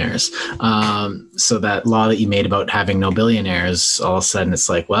billionaires? So that law that you made about having no billionaires, all of a sudden it's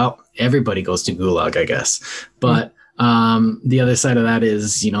like, well, everybody goes to gulag, I guess. But the other side of that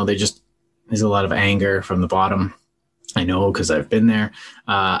is, there's a lot of anger from the bottom. I know because I've been there,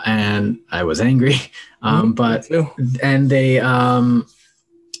 and I was angry. It's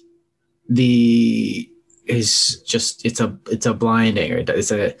a blind anger.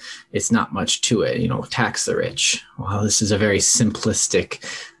 It's not much to it. Tax the rich. Well, this is a very simplistic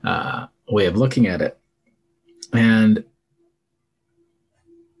way of looking at it, and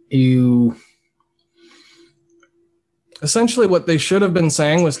essentially what they should have been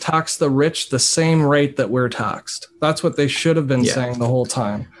saying was tax the rich the same rate that we're taxed. That's what they should have been saying the whole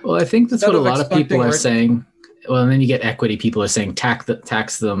time. Well, I think that's what a lot of people are saying. Well, and then you get equity. People are saying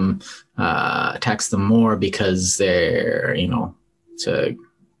tax them more because they're, to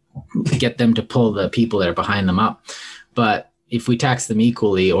get them to pull the people that are behind them up. But if we tax them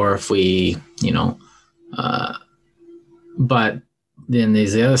equally, or if we, but then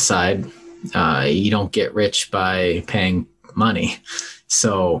there's the other side. You don't get rich by paying money.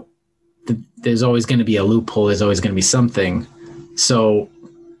 So there's always going to be a loophole. There's always going to be something. So,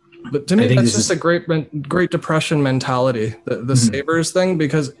 but to me, that's just a Great Depression mentality, the savers thing,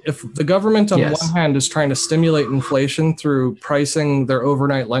 because if the government on one hand is trying to stimulate inflation through pricing their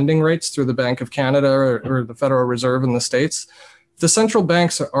overnight lending rates through the Bank of Canada or the Federal Reserve in the States, the central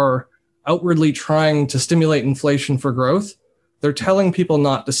banks are outwardly trying to stimulate inflation for growth. They're telling people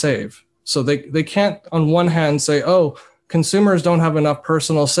not to save. So they can't, on one hand, say, oh, consumers don't have enough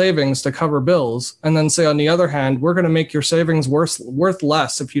personal savings to cover bills, and then say, on the other hand, we're going to make your savings worth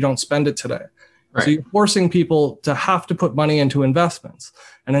less if you don't spend it today. Right. So you're forcing people to have to put money into investments.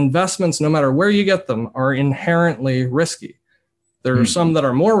 And investments, no matter where you get them, are inherently risky. There are some that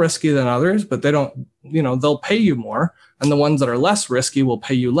are more risky than others, but they don't, they'll pay you more. And the ones that are less risky will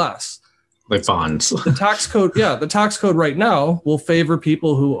pay you less. Like bonds. The tax code right now will favor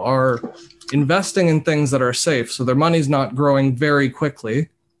people who are investing in things that are safe. So their money's not growing very quickly.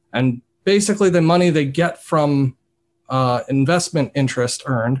 And basically the money they get from investment interest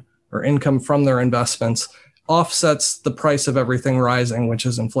earned or income from their investments offsets the price of everything rising, which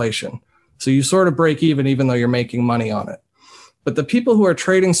is inflation. So you sort of break even though you're making money on it. But the people who are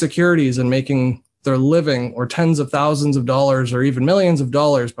trading securities and making their living or tens of thousands of dollars or even millions of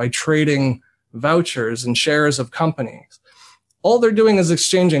dollars by trading vouchers and shares of companies, all they're doing is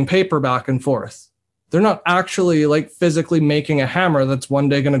exchanging paper back and forth. They're not actually like physically making a hammer that's one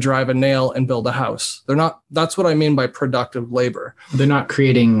day going to drive a nail and build a house. They're not. That's what I mean by productive labor. They're not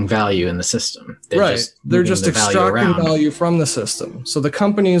creating value in the system. They're just extracting value from the system. So the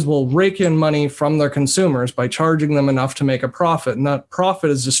companies will rake in money from their consumers by charging them enough to make a profit. And that profit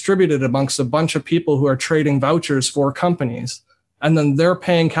is distributed amongst a bunch of people who are trading vouchers for companies. And then they're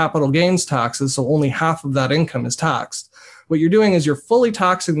paying capital gains taxes. So only half of that income is taxed. What you're doing is you're fully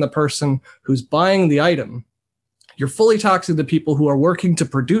taxing the person who's buying the item. You're fully taxing the people who are working to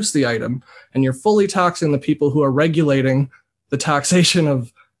produce the item. And you're fully taxing the people who are regulating the taxation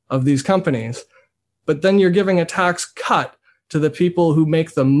of these companies. But then you're giving a tax cut to the people who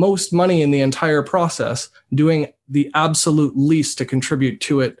make the most money in the entire process, doing the absolute least to contribute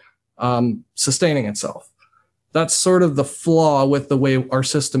to it sustaining itself. That's sort of the flaw with the way our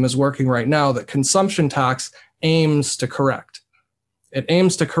system is working right now, that consumption tax aims to correct. It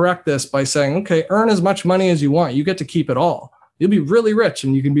aims to correct this by saying, okay, earn as much money as you want. You get to keep it all. You'll be really rich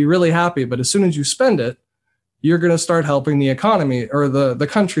and you can be really happy. But as soon as you spend it, you're going to start helping the economy or the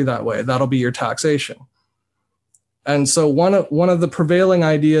country that way. That'll be your taxation. And so one of the prevailing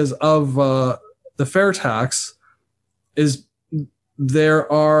ideas of the fair tax is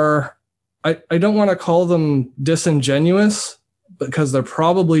there are, I don't want to call them disingenuous because they're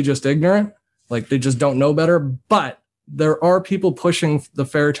probably just ignorant. Like they just don't know better, but there are people pushing the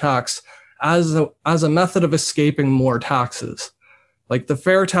fair tax as a method of escaping more taxes. Like the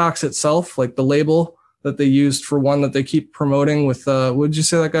fair tax itself, like the label that they used for one that they keep promoting with, what did you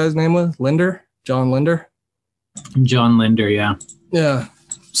say that guy's name was? Linder? John Linder? John Linder, yeah. Yeah.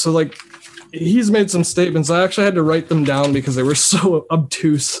 So like he's made some statements. I actually had to write them down because they were so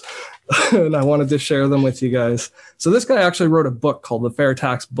obtuse. And I wanted to share them with you guys. So this guy actually wrote a book called The Fair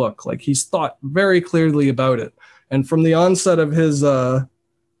Tax Book. Like he's thought very clearly about it. And from the onset of his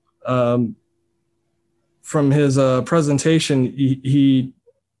from his presentation, he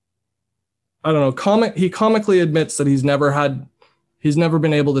I don't know, he comically admits that he's never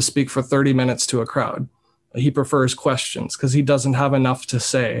been able to speak for 30 minutes to a crowd. He prefers questions because he doesn't have enough to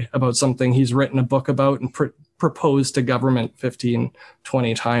say about something he's written a book about and proposed to government 15,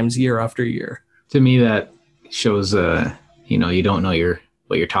 20 times year after year. To me, that shows, you don't know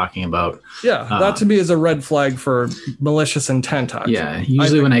what you're talking about. Yeah, that to me is a red flag for malicious intent. Actually. Yeah,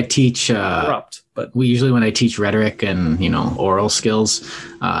 usually when I teach, corrupt, but when I teach rhetoric and oral skills,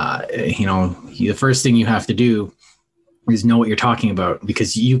 the first thing you have to do is know what you're talking about,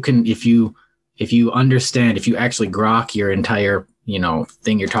 because you can, if you understand, if you actually grok your entire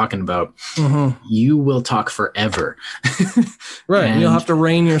thing you're talking about, you will talk forever. Right, and you'll have to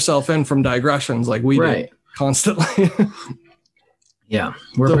rein yourself in from digressions like we do constantly. Yeah,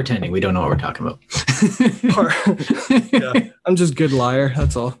 we're pretending we don't know what we're talking about. Yeah, I'm just a good liar,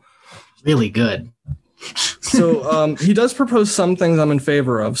 that's all. Really good. So he does propose some things I'm in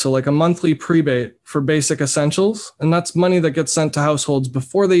favor of. So like a monthly prebate for basic essentials. And that's money that gets sent to households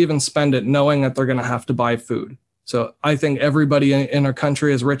before they even spend it, knowing that they're going to have to buy food. So I think everybody in our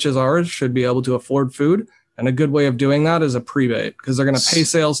country as rich as ours should be able to afford food. And a good way of doing that is a prebate, because they're going to pay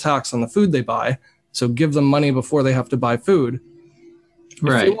sales tax on the food they buy. So give them money before they have to buy food.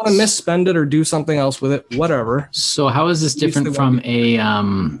 If you want to misspend it or do something else with it, whatever. So how is this different from a,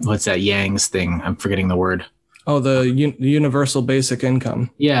 what's that Yang's thing? I'm forgetting the word. Oh, the universal basic income.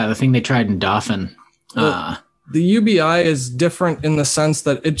 Yeah, the thing they tried in Dauphin. The UBI is different in the sense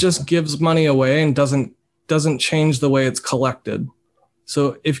that it just gives money away and doesn't change the way it's collected.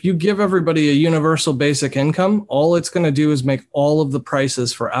 So if you give everybody a universal basic income, all it's going to do is make all of the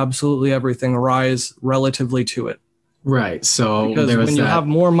prices for absolutely everything rise relatively to it. Right. So because when you have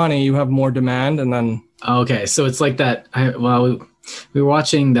more money, you have more demand, and then. Okay, so it's like that. We were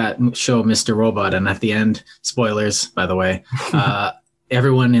watching that show, Mr. Robot, and at the end, spoilers, by the way,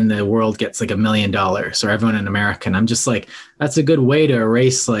 everyone in the world gets like $1 million, or everyone in America. And I'm just like, that's a good way to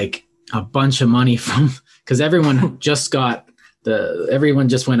erase like a bunch of money from, because everyone just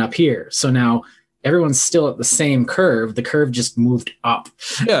went up here. So now everyone's still at the same curve. The curve just moved up.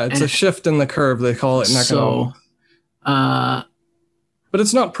 Yeah, it's a shift in the curve. They call it in economics. But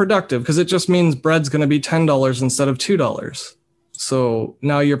it's not productive, because it just means bread's going to be $10 instead of $2. So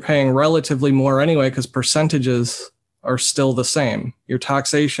now you're paying relatively more anyway, because percentages are still the same. Your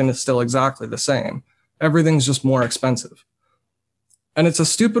taxation is still exactly the same. Everything's just more expensive. And it's a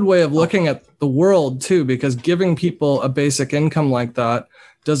stupid way of looking at the world too, because giving people a basic income like that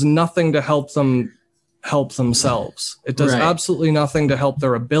does nothing to help them help themselves. It does absolutely nothing to help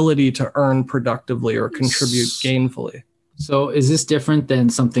their ability to earn productively or contribute gainfully. So is this different than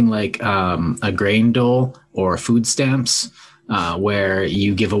something like a grain dole or food stamps, where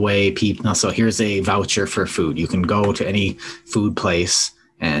you give away people? So here's a voucher for food. You can go to any food place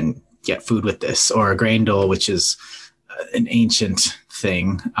and get food with this, or a grain dole, which is an ancient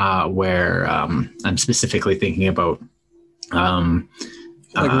thing where I'm specifically thinking about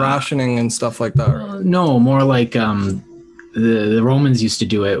like rationing and stuff like that. Right? No, more like the Romans used to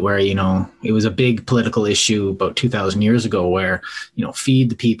do it, where it was a big political issue about 2,000 years ago, where feed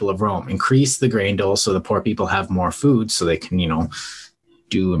the people of Rome, increase the grain dole so the poor people have more food, so they can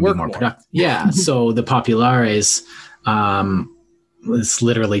do and be more productive. Yeah. So the populares was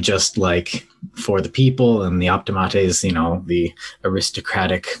literally just like for the people, and the optimates, the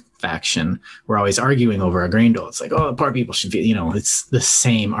aristocratic faction, were always arguing over a grain dole. It's like, oh, the poor people should be, it's the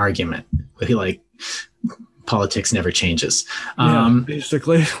same argument. Like, politics never changes.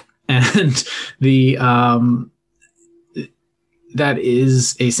 Basically. And the that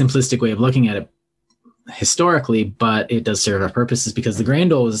is a simplistic way of looking at it historically, but it does serve our purposes, because the grain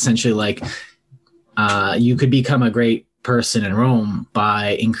dole is essentially like you could become a great person in Rome by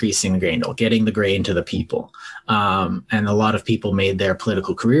increasing the grain dole, getting the grain to the people. And a lot of people made their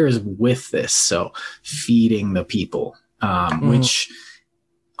political careers with this. So feeding the people, which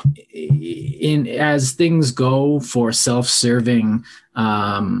as things go for self-serving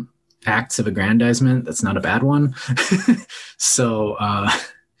acts of aggrandizement, that's not a bad one. So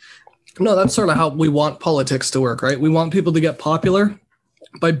no, that's sort of how we want politics to work, right? We want people to get popular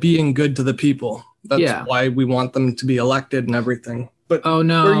by being good to the people. That's why we want them to be elected and everything. But oh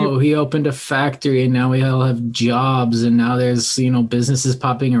no, he opened a factory and now we all have jobs, and now there's businesses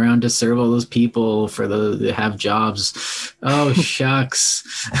popping around to serve all those people to have jobs. Oh shucks.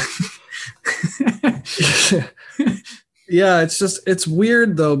 Yeah, it's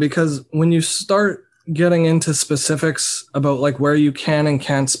weird though, because when you start getting into specifics about like where you can and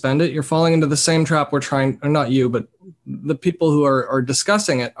can't spend it, you're falling into the same trap not you, but the people who are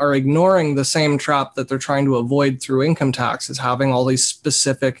discussing it are ignoring the same trap that they're trying to avoid through income tax, is having all these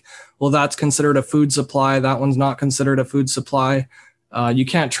specific, well, that's considered a food supply, that one's not considered a food supply. You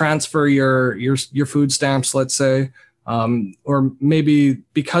can't transfer your food stamps, let's say, or maybe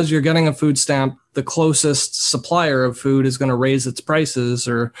because you're getting a food stamp, the closest supplier of food is going to raise its prices,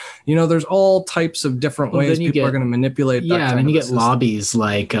 or, there's all types of different ways people are going to manipulate that. Yeah, and then you get lobbies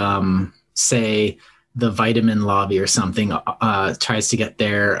like, say, the vitamin lobby or something tries to get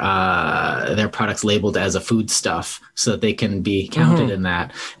their products labeled as a food stuff so that they can be counted in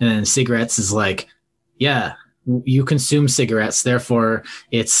that. And then cigarettes is like, yeah, you consume cigarettes, therefore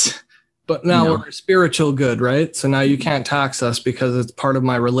it's... But now we're a spiritual good, right? So now you can't tax us because it's part of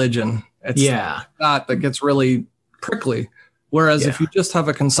my religion. It's that gets really prickly. Whereas if you just have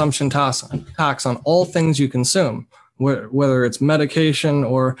a consumption tax on all things you consume, whether it's medication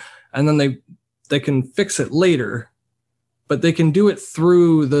and then they can fix it later, but they can do it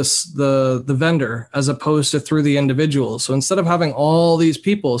through the vendor as opposed to through the individual. So instead of having all these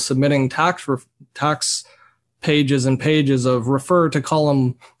people submitting tax pages and pages of refer to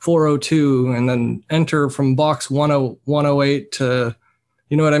column 402 and then enter from box 108 to,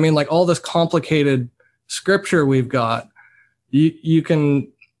 you know what I mean? Like all this complicated scripture we've got, you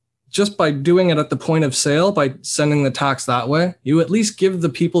can, just by doing it at the point of sale, by sending the tax that way, you at least give the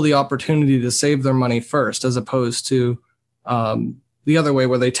people the opportunity to save their money first, as opposed to the other way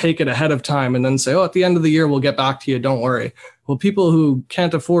where they take it ahead of time and then say, oh, at the end of the year, we'll get back to you. Don't worry. Well, people who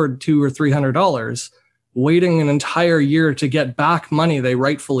can't afford $200 or $300 waiting an entire year to get back money they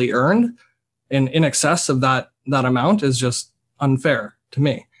rightfully earned in excess of that amount is just unfair to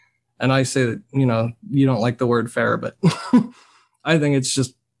me. And I say that, you don't like the word fair, but I think it's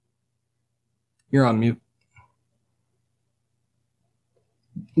just, you're on mute.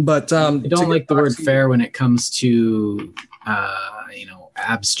 But I don't like the word fair when it comes to,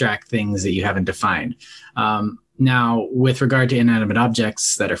 abstract things that you haven't defined. Now, with regard to inanimate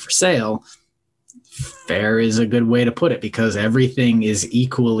objects that are for sale, fair is a good way to put it because everything is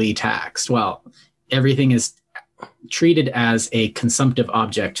equally taxed. Well, everything is treated as a consumptive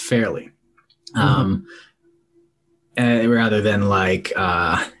object fairly, rather than like,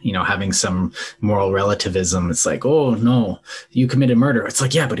 having some moral relativism. It's like, oh no, you committed murder. It's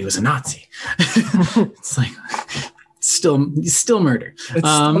like, yeah, but he was a Nazi. It's like, still murder. It's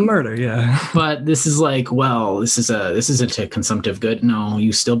still murder, yeah. But this is like, well, this isn't a consumptive good. No,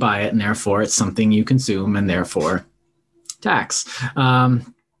 you still buy it, and therefore it's something you consume, and therefore tax.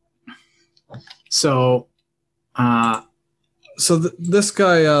 This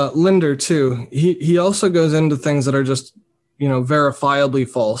guy Linder too. He also goes into things that are just verifiably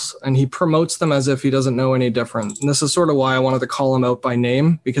false, and he promotes them as if he doesn't know any different. And this is sort of why I wanted to call him out by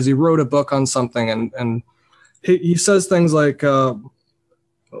name, because he wrote a book on something and he says things like,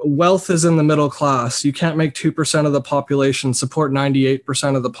 wealth is in the middle class. You can't make 2% of the population support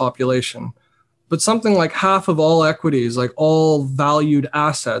 98% of the population. But something like half of all equities, like all valued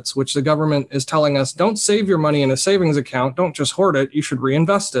assets, which the government is telling us, don't save your money in a savings account, don't just hoard it, you should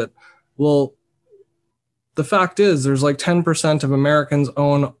reinvest it. Well, the fact is there's like 10% of Americans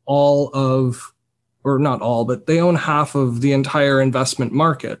own all of, or not all, but they own half of the entire investment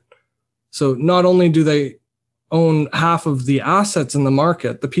market. So not only do they own half of the assets in the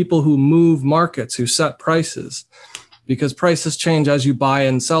market, the people who move markets, who set prices, because prices change as you buy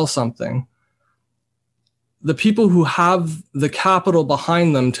and sell something. The people who have the capital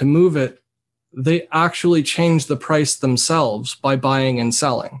behind them to move it, they actually change the price themselves by buying and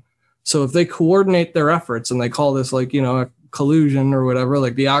selling. So if they coordinate their efforts, and they call this like, a collusion or whatever,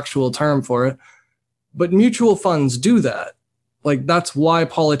 like the actual term for it, but mutual funds do that. Like that's why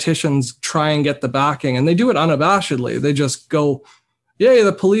politicians try and get the backing, and they do it unabashedly. They just go, yay,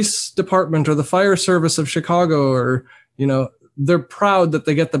 the police department or the fire service of Chicago, or, they're proud that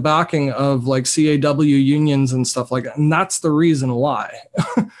they get the backing of like CAW unions and stuff like that. And that's the reason why.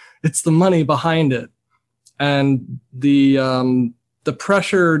 It's the money behind it. And the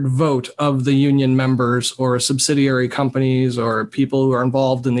pressured vote of the union members or subsidiary companies or people who are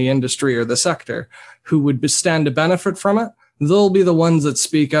involved in the industry or the sector who would stand to benefit from it, they'll be the ones that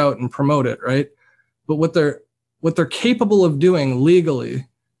speak out and promote it, right? But what they're capable of doing legally,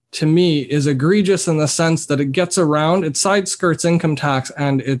 to me, is egregious in the sense that it gets around, it side skirts income tax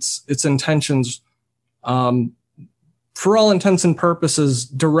and its intentions, for all intents and purposes,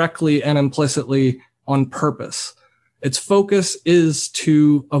 directly and implicitly on purpose. Its focus is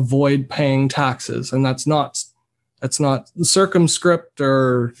to avoid paying taxes, and that's not circumscript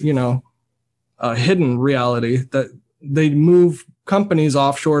or a hidden reality. That they move companies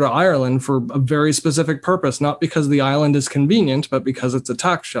offshore to Ireland for a very specific purpose, not because the island is convenient, but because it's a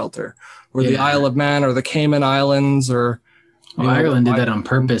tax shelter, or the Isle of Man or the Cayman Islands, or Ireland did that on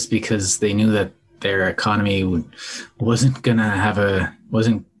purpose because they knew that their economy wasn't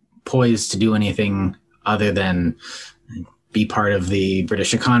poised to do anything other than be part of the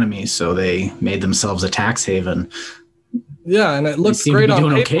British economy. So they made themselves a tax haven. Yeah, and it looked great on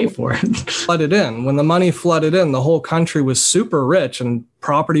paper. Okay for it. Flooded in. When the money flooded in, the whole country was super rich and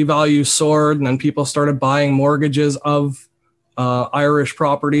property values soared. And then people started buying mortgages of Irish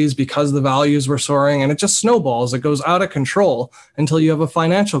properties because the values were soaring. And it just snowballs. It goes out of control until you have a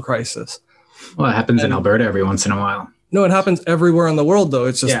financial crisis. Well, it happens in Alberta every once in a while. No, it happens everywhere in the world, though.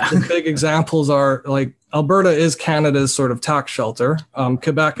 It's just the big examples are like Alberta is Canada's sort of tax shelter.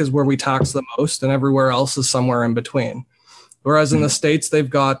 Quebec is where we tax the most, and everywhere else is somewhere in between. Whereas in the States, they've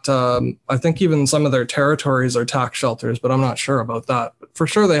got, I think even some of their territories are tax shelters, but I'm not sure about that. But for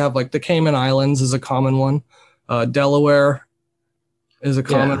sure, they have like the Cayman Islands is a common one. Delaware is a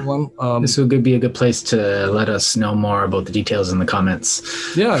common one. This would be a good place to let us know more about the details in the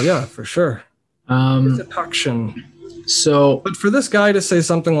comments. Yeah, for sure. It's a taxation. So, but for this guy to say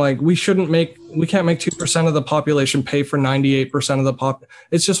something like we can't make 2% of the population pay for 98% of the pop,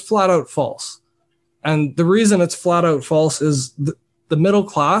 it's just flat out false. And the reason it's flat out false is the middle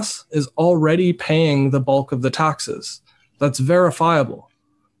class is already paying the bulk of the taxes. That's verifiable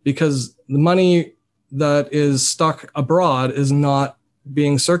because the money that is stuck abroad is not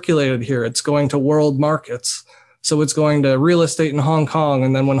being circulated here. It's going to world markets. So it's going to real estate in Hong Kong.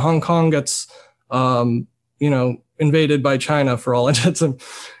 And then when Hong Kong gets, invaded by China for all intents,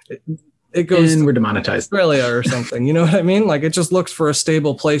 it goes and we're demonetized. Australia or something. You know what I mean? Like it just looks for a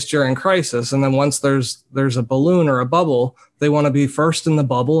stable place during crisis. And then once there's a balloon or a bubble, they want to be first in the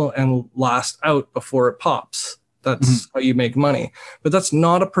bubble and last out before it pops. That's how you make money. But that's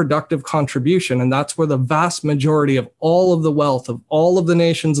not a productive contribution. And that's where the vast majority of all of the wealth of all of the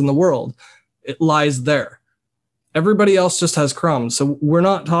nations in the world, it lies there. Everybody else just has crumbs. So we're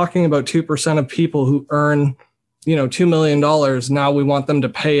not talking about 2% of people who earn, $2 million. Now we want them to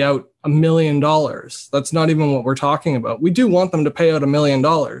pay out $1 million. That's not even what we're talking about. We do want them to pay out $1 million,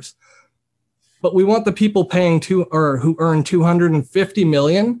 but we want the people who earn 250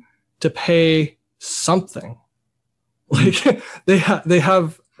 million to pay something. Like they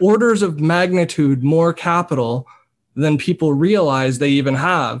have orders of magnitude more capital than people realize they even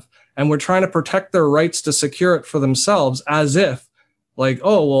have. And we're trying to protect their rights to secure it for themselves as if like,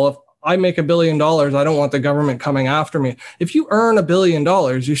 oh, well, if I make $1 billion, I don't want the government coming after me. If you earn $1 billion,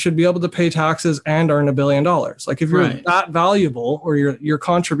 you should be able to pay taxes and earn $1 billion. Like if you're that valuable or your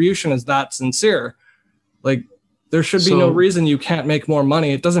contribution is that sincere, like there should be no reason you can't make more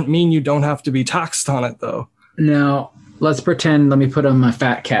money. It doesn't mean you don't have to be taxed on it though. Now let's pretend, let me put on my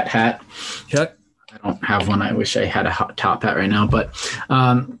fat cat hat. Okay. I don't have one. I wish I had a hot top hat right now, but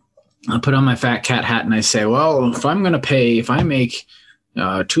I'll put on my fat cat hat and I say, well, if I make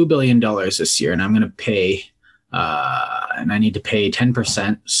 $2 billion this year and I'm going to pay, and I need to pay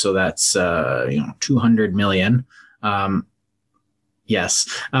 10%. So that's, 200 million.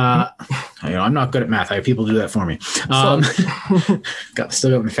 Yes. I'm not good at math. I have people do that for me. Still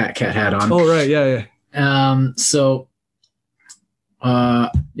got my fat cat hat on. Oh, right. Yeah. So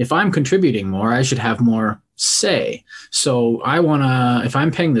if I'm contributing more, I should have more say. So if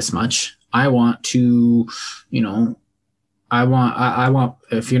I'm paying this much, I want to, I want,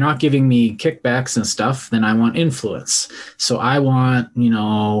 if you're not giving me kickbacks and stuff, then I want influence. So I want,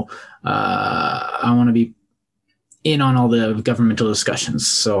 I want to be in on all the governmental discussions.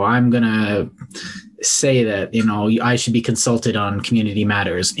 So I'm going to say that, I should be consulted on community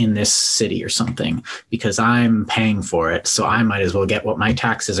matters in this city or something because I'm paying for it. So I might as well get what my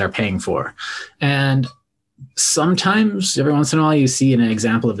taxes are paying for. And sometimes every once in a while you see an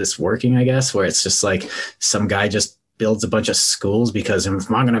example of this working, I guess, where it's just like some guy just builds a bunch of schools because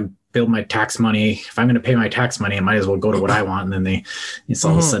if I'm going to build my tax money, if I'm going to pay my tax money, I might as well go to what I want. And then it's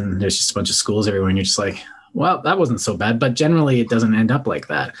all of a sudden there's just a bunch of schools everywhere. And you're just like, well, that wasn't so bad, but generally it doesn't end up like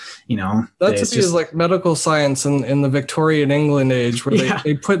that. That's just like medical science in the Victorian England age where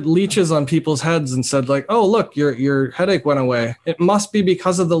they put leeches on people's heads and said like, oh, look, your headache went away. It must be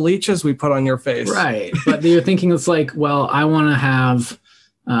because of the leeches we put on your face. Right. But you're thinking it's like, well, I want to have,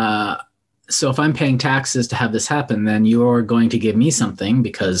 so if I'm paying taxes to have this happen, then you're going to give me something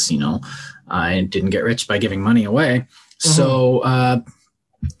because, I didn't get rich by giving money away. So,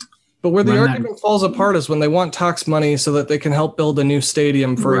 but where the argument falls apart is when they want tax money so that they can help build a new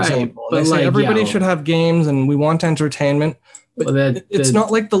stadium, for example. They say everybody should have games and we want entertainment. But it's not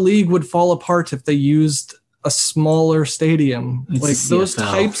like the league would fall apart if they used a smaller stadium. It's like the those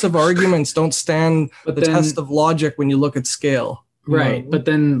CFL. types of arguments don't stand But the then- test of logic when you look at scale. You know? Right. But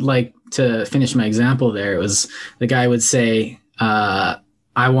then, like, to finish my example there, it was the guy would say, I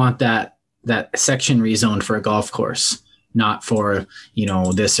want that section rezoned for a golf course, not for,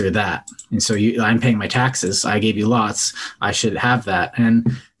 this or that. And so I'm paying my taxes. I gave you lots. I should have that.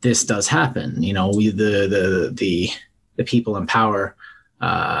 And this does happen. The people in power,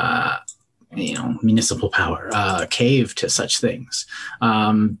 municipal power, cave to such things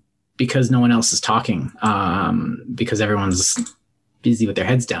because no one else is talking, because everyone's busy with their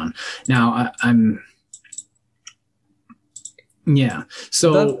heads down. Now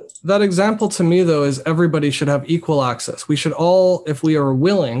So that example to me, though, is everybody should have equal access. We should all, if we are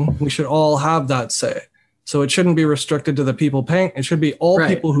willing, we should all have that say. So it shouldn't be restricted to the people paying. It should be all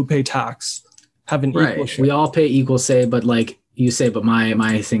people who pay tax have an equal share. We all pay equal say, but like you say, but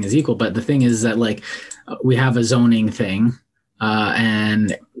my thing is equal. But the thing is that like we have a zoning thing,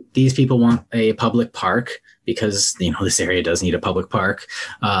 and these people want a public park because this area does need a public park.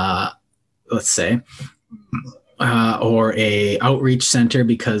 Let's say. Or a outreach center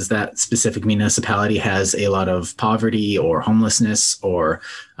because that specific municipality has a lot of poverty or homelessness or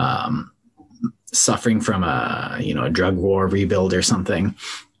suffering from a drug war rebuild or something,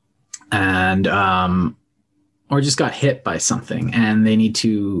 and or just got hit by something and they need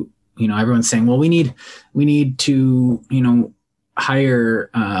to everyone's saying, well, we need to hire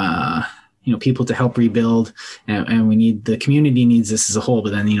people to help rebuild, and the community needs this as a whole.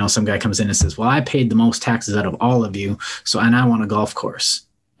 But then, some guy comes in and says, well, I paid the most taxes out of all of you. And I want a golf course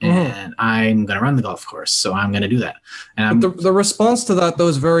and I'm going to run the golf course. So I'm going to do that. And the response to that, though,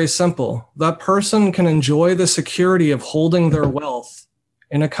 is very simple. That person can enjoy the security of holding their wealth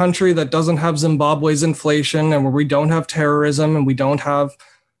in a country that doesn't have Zimbabwe's inflation and where we don't have terrorism and we don't have,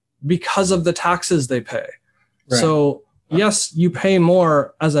 because of the taxes they pay. Right. So yes, you pay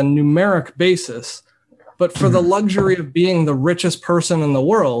more as a numeric basis, but for the luxury of being the richest person in the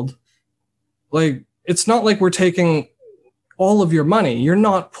world, like, it's not like we're taking all of your money. You're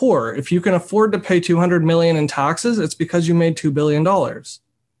not poor. If you can afford to pay $200 million in taxes, it's because you made $2 billion.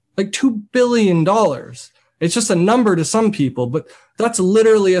 Like $2 billion. It's just a number to some people, but that's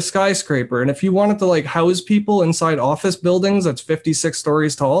literally a skyscraper. And if you wanted to like house people inside office buildings that's 56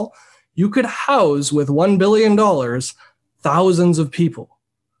 stories tall, you could house with $1 billion thousands of people.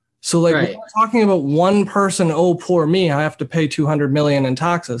 So like we're not talking about one person, oh, poor me, I have to pay 200 million in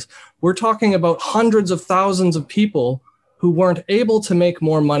taxes. We're talking about hundreds of thousands of people who weren't able to make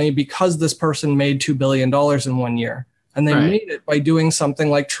more money because this person made $2 billion in 1 year. And they made it by doing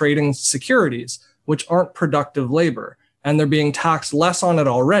something like trading securities, which aren't productive labor. And they're being taxed less on it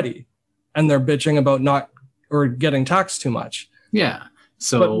already. And they're bitching about not or getting taxed too much. Yeah.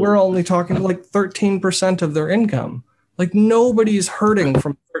 So, but we're only talking like 13% of their income. Like nobody's hurting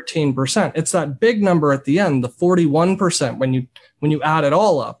from 13%. It's that big number at the end, the 41%, when you add it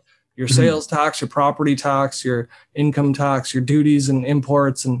all up, your sales tax, your property tax, your income tax, your duties and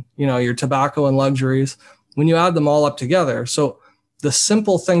imports, and your tobacco and luxuries, when you add them all up together. So the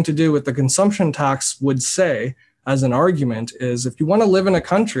simple thing to do with the consumption tax would say, as an argument, is if you want to live in a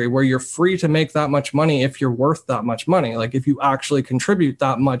country where you're free to make that much money, if you're worth that much money, like if you actually contribute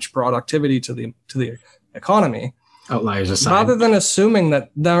that much productivity to the economy, outliers aside, rather than assuming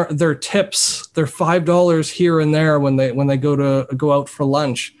that their tips, their $5 here and there when they go out for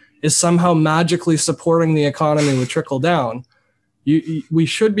lunch is somehow magically supporting the economy with trickle down, we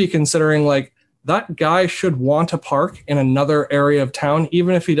should be considering like that guy should want a park in another area of town,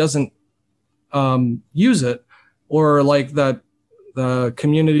 even if he doesn't use it, or like that the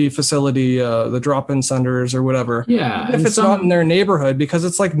community facility, the drop-in centers or whatever. Yeah, even if it's not in their neighborhood, because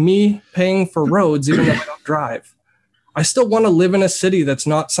it's like me paying for roads even though I don't drive. I still want to live in a city that's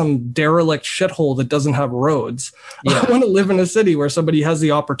not some derelict shithole that doesn't have roads. Yeah. I want to live in a city where somebody has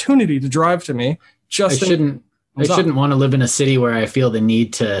the opportunity to drive to me. I shouldn't want to live in a city where I feel the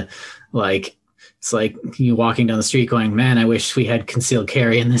need to, like, it's like you walking down the street going, man, I wish we had concealed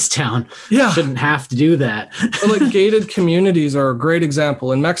carry in this town. Yeah. Shouldn't have to do that. Like gated communities are a great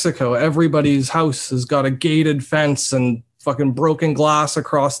example. In Mexico, everybody's house has got a gated fence and fucking broken glass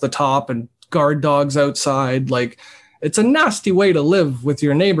across the top and guard dogs outside. Like, it's a nasty way to live with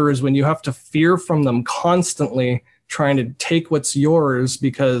your neighbors when you have to fear from them constantly trying to take what's yours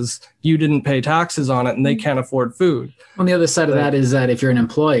because you didn't pay taxes on it and they can't afford food. On the other side of that is that if you're an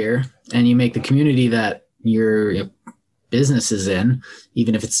employer and you make the community that your business is in,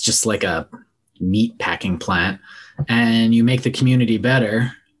 even if it's just like a meat packing plant, and you make the community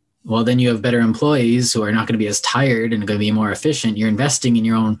better, well, then you have better employees who are not going to be as tired and going to be more efficient. You're investing in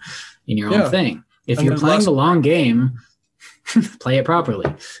your own thing. If And you're there's playing less- the long game, play it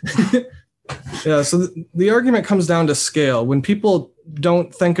properly. Yeah, so the argument comes down to scale. When people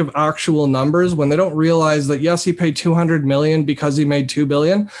don't think of actual numbers, when they don't realize that, yes, he paid 200 million because he made 2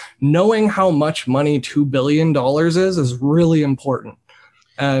 billion, knowing how much money $2 billion is really important.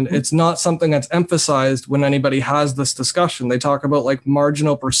 And it's not something that's emphasized when anybody has this discussion. They talk about like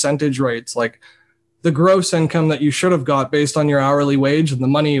marginal percentage rates, like the gross income that you should have got based on your hourly wage and the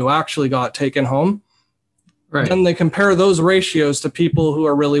money you actually got taken home. Right. Then they compare those ratios to people who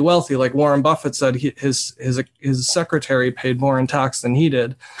are really wealthy. Like Warren Buffett said, his secretary paid more in tax than he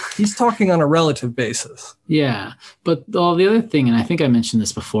did. He's talking on a relative basis. Yeah, but the other thing, and I think I mentioned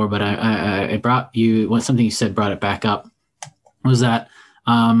this before, but I brought you something you said brought it back up, was that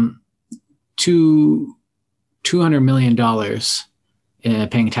 $200 million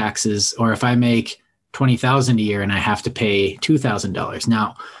paying taxes, or if I make $20,000 a year and I have to pay $2,000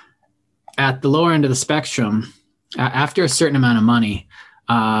 now. At the lower end of the spectrum, after a certain amount of money,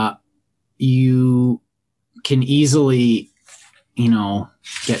 you can easily,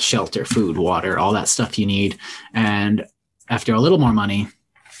 get shelter, food, water, all that stuff you need. And after a little more money,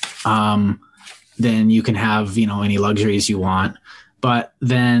 then you can have, any luxuries you want. But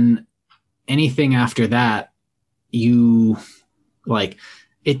then anything after that, it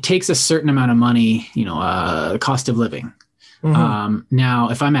takes a certain amount of money, cost of living. Mm-hmm. Now,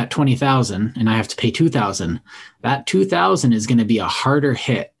 if I'm at 20,000 and I have to pay 2,000, that 2,000 is going to be a harder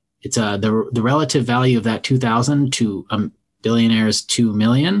hit. It's the relative value of that 2,000 to a billionaire's 2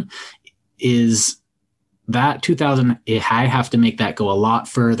 million is that 2,000. I have to make that go a lot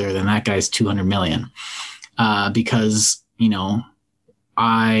further than that guy's 200 million, because once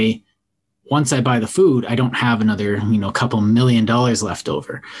I buy the food, I don't have another couple $1 million left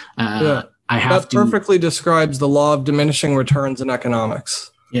over. Yeah. That perfectly describes the law of diminishing returns in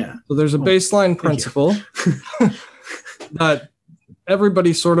economics. Yeah. So there's a baseline principle that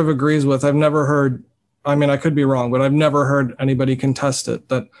everybody sort of agrees with. I've never heard, I could be wrong, but I've never heard anybody contest it,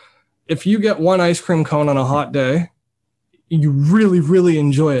 that if you get one ice cream cone on a hot day, you really, really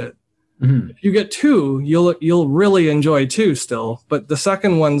enjoy it. Mm-hmm. If you get two, you'll really enjoy two still, but the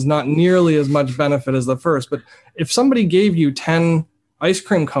second one's not nearly as much benefit as the first. But if somebody gave you 10 ice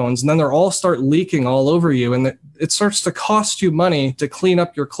cream cones and then they're all start leaking all over you and it starts to cost you money to clean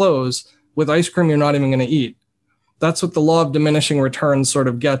up your clothes with ice cream you're not even going to eat. That's what the law of diminishing returns sort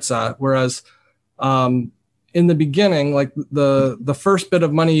of gets at. Whereas in the beginning, like the first bit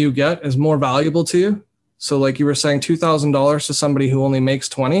of money you get is more valuable to you. So like you were saying, $2,000 to somebody who only makes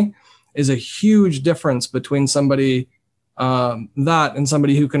 20 is a huge difference between somebody that and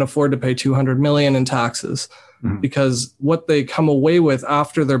somebody who can afford to pay 200 million in taxes. Mm-hmm. Because what they come away with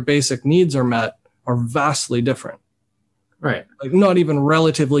after their basic needs are met are vastly different. Right. Like not even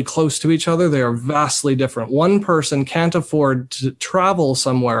relatively close to each other. They are vastly different. One person can't afford to travel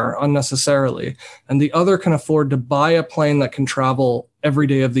somewhere unnecessarily, and the other can afford to buy a plane that can travel every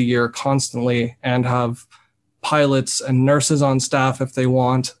day of the year constantly and have pilots and nurses on staff if they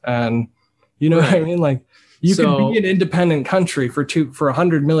want. And you know what I mean? Like you can be an independent country for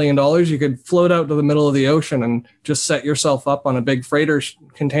 $100 million. You could float out to the middle of the ocean and just set yourself up on a big freighter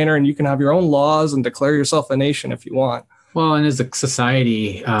container, and you can have your own laws and declare yourself a nation if you want. Well, and as a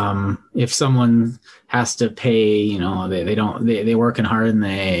society, if someone has to pay, they're working hard and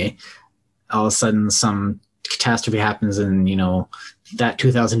they all of a sudden some catastrophe happens and, that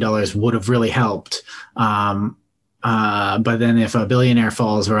 $2,000 would have really helped. But then if a billionaire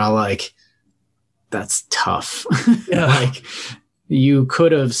falls, we're all like, that's tough. Yeah. Like you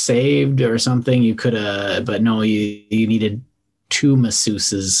could have saved or something. You could have, but no, you needed 2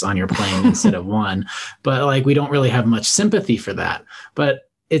 masseuses on your plane instead of 1. But like, we don't really have much sympathy for that. But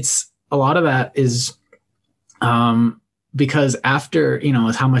it's a lot of that is because after,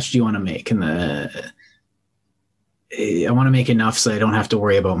 is how much do you want to make? And I want to make enough so I don't have to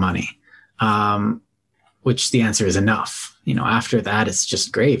worry about money. Which the answer is enough. After that, it's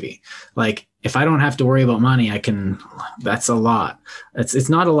just gravy. Like if I don't have to worry about money, that's a lot. It's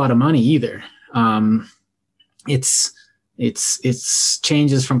not a lot of money either. It's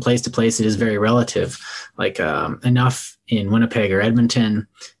changes from place to place. It is very relative. Like enough in Winnipeg or Edmonton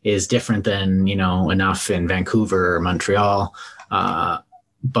is different than, enough in Vancouver or Montreal.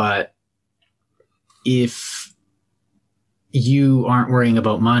 But if you aren't worrying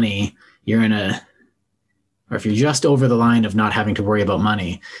about money, or if you're just over the line of not having to worry about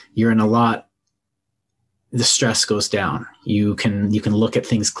money, you're in a lot, the stress goes down. You can look at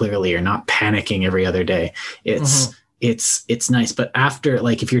things clearly. You're not panicking every other day. It's nice. But after,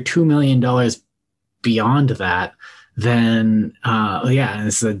 like, if you're $2 million beyond that, then yeah,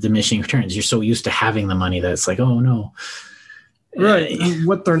 it's the diminishing returns. You're so used to having the money that it's like, oh no. Right. And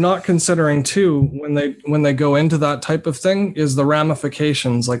what they're not considering too when they go into that type of thing is the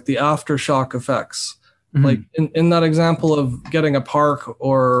ramifications, like the aftershock effects. Mm-hmm. Like in that example of getting a park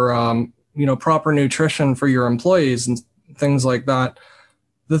or proper nutrition for your employees and things like that.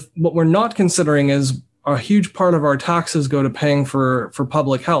 What we're not considering is a huge part of our taxes go to paying for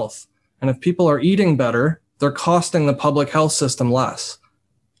public health. And if people are eating better, they're costing the public health system less.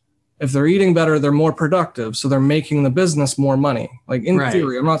 If they're eating better, they're more productive. So they're making the business more money. Like in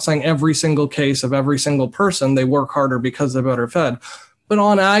theory, I'm not saying every single case of every single person, they work harder because they're better fed. But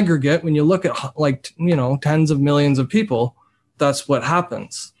on aggregate, when you look at tens of millions of people, that's what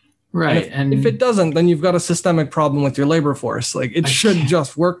happens. Right. And if it doesn't, then you've got a systemic problem with your labor force. Like it should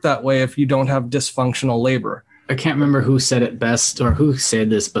just work that way if you don't have dysfunctional labor. I can't remember who said it best or who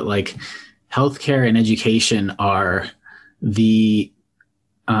said this, but like healthcare and education are the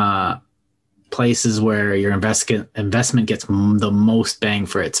places where your investment gets the most bang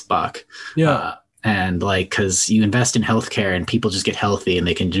for its buck. Yeah. And like, because you invest in healthcare and people just get healthy and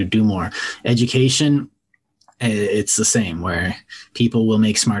they can do more. Education, it's the same, where people will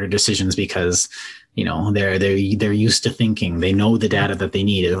make smarter decisions because they're used to thinking. They know the data that they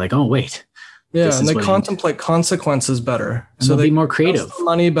need. They're like, oh wait. Yeah, and they contemplate consequences better. And so they be more creative.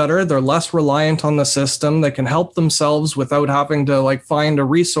 Money better. They're less reliant on the system. They can help themselves without having to like find a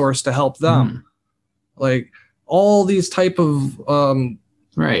resource to help them. Like all these type of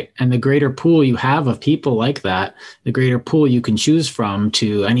right. And the greater pool you have of people like that, the greater pool you can choose from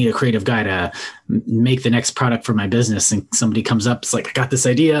to, I need a creative guy to make the next product for my business. And somebody comes up, it's like, I got this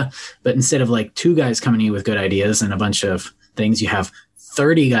idea. But instead of like 2 guys coming to you with good ideas and a bunch of things, you have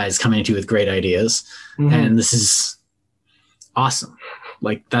 30 guys coming to you with great ideas. Mm-hmm. And this is awesome.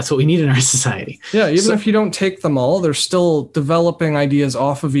 Like that's what we need in our society. Yeah. Even if you don't take them all, they're still developing ideas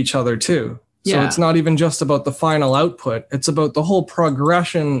off of each other too. So it's not even just about the final output. It's about the whole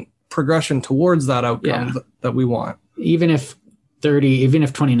progression towards that outcome that we want. Even if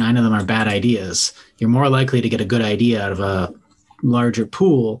 29 of them are bad ideas, you're more likely to get a good idea out of a larger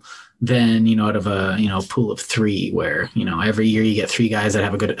pool than, out of a, pool of 3 where, every year you get 3 guys that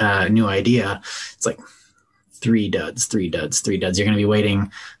have a good new idea. It's like 3 duds. You're going to be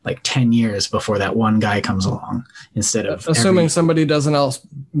waiting like 10 years before that one guy comes along instead of assuming somebody doesn't else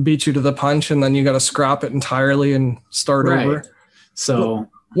beat you to the punch and then you got to scrap it entirely and start over. So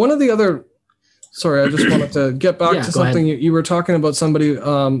one of the other, sorry, I just wanted to get back to something you were talking about somebody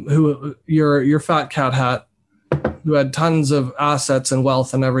who your fat cat hat who had tons of assets and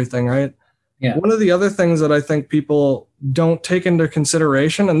wealth and everything, right? Yeah. One of the other things that I think people don't take into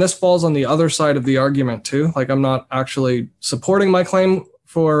consideration, and this falls on the other side of the argument too. Like I'm not actually supporting my claim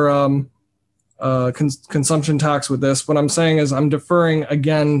for consumption tax with this. What I'm saying is I'm deferring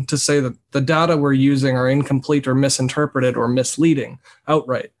again to say that the data we're using are incomplete or misinterpreted or misleading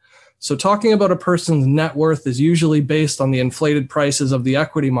outright. So talking about a person's net worth is usually based on the inflated prices of the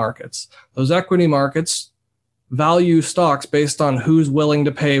equity markets. Those equity markets value stocks based on who's willing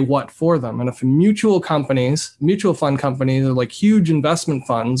to pay what for them. And if mutual fund companies are like huge investment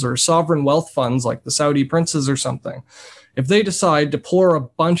funds or sovereign wealth funds like the Saudi princes or something, if they decide to pour a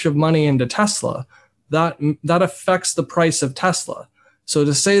bunch of money into Tesla, that affects the price of Tesla. So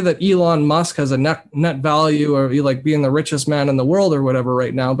to say that Elon Musk has a net value or like being the richest man in the world or whatever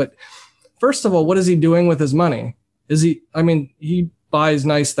right now, but first of all, what is he doing with his money? He buys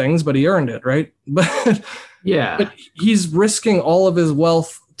nice things, but he earned it, right? But he's risking all of his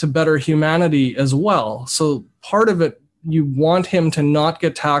wealth to better humanity as well. So part of it, you want him to not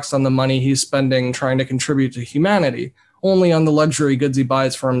get taxed on the money he's spending trying to contribute to humanity, only on the luxury goods he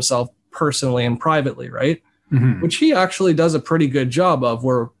buys for himself personally and privately, right? Mm-hmm. Which he actually does a pretty good job of,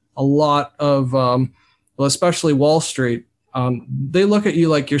 where a lot of, especially Wall Street, they look at you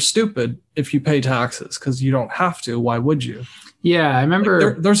like you're stupid if you pay taxes because you don't have to. Why would you? Yeah, I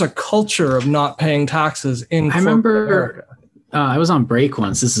remember there's a culture of not paying taxes in America. I was on break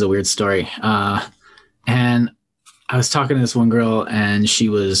once. This is a weird story. And I was talking to this one girl and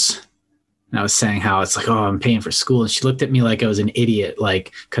I was saying how it's like, oh, I'm paying for school. And she looked at me like I was an idiot,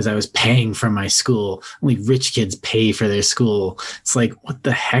 like, because I was paying for my school. Only rich kids pay for their school. It's like, what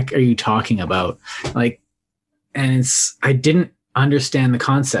the heck are you talking about? Like, and I didn't understand the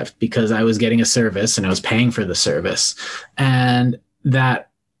concept because I was getting a service and I was paying for the service. And that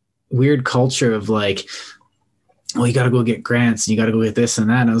weird culture of like, well, you got to go get grants and you got to go get this and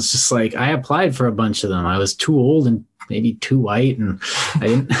that. And I was just like, I applied for a bunch of them. I was too old and maybe too white. And I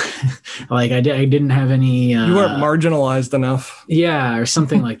didn't I didn't have any, you weren't marginalized enough. Yeah. Or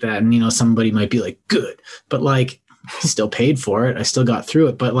something like that. And, somebody might be like, good, but like, I still paid for it. I still got through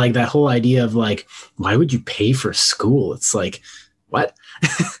it. But like that whole idea of like, why would you pay for school? It's like, what?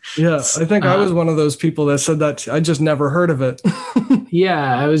 Yeah, I think I was one of those people that said that. I just never heard of it.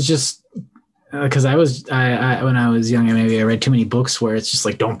 Yeah, I was just because I when I was young, maybe I read too many books where it's just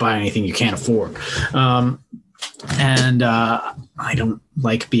like, don't buy anything you can't afford. And I don't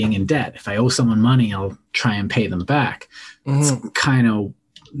like being in debt. If I owe someone money, I'll try and pay them back. It's kind of,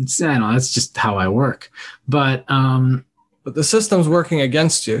 I don't know, that's just how I work. But the system's working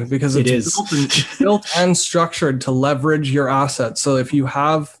against you because it's built and structured to leverage your assets. So if you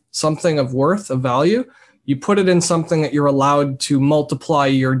have something of worth, of value, you put it in something that you're allowed to multiply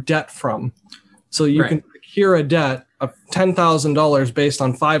your debt from. So you can secure a debt of $10,000 based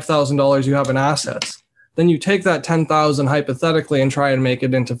on $5,000 you have in assets. Then you take that $10,000 hypothetically and try and make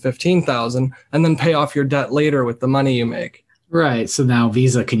it into $15,000 and then pay off your debt later with the money you make. Right. So now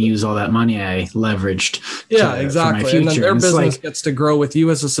Visa can use all that money I leveraged. Yeah, exactly. And then their business gets to grow with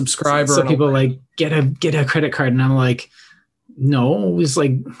you as a subscriber. So people like get a credit card, and I'm like, no. It's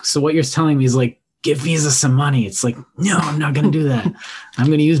like, so what you're telling me is like, give Visa some money. It's like, no, I'm not going to do that. I'm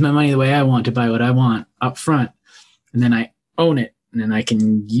going to use my money the way I want to buy what I want up front, and then I own it, and then I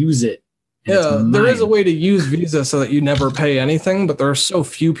can use it. Yeah, there is a way to use Visa so that you never pay anything, but there are so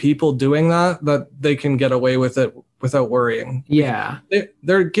few people doing that they can get away with it without worrying. Yeah.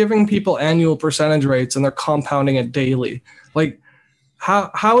 They're giving people annual percentage rates and they're compounding it daily. Like,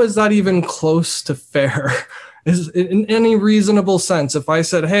 how is that even close to fair? Is in any reasonable sense, if I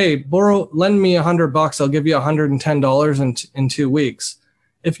said, hey, lend me $100, I'll give you $110 in 2 weeks.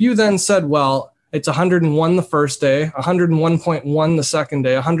 If you then said, well, it's 101 the first day, 101.1 the second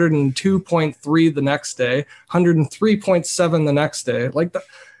day, 102.3 the next day, 103.7 the next day. Like that,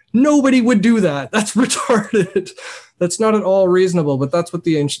 nobody would do that. That's retarded. That's not at all reasonable. But that's what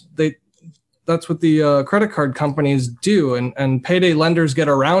the credit card companies do, and payday lenders get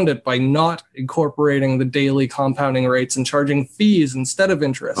around it by not incorporating the daily compounding rates and charging fees instead of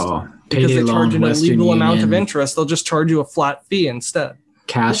interest. Because they charge an illegal amount of interest, they'll just charge you a flat fee instead.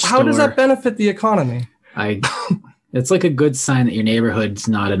 How does that benefit the economy? It's like a good sign that your neighborhood's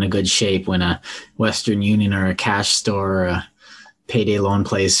not in a good shape when a Western Union or a cash store or a payday loan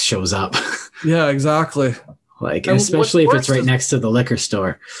place shows up. Yeah, exactly. Like, especially if it's right next to the liquor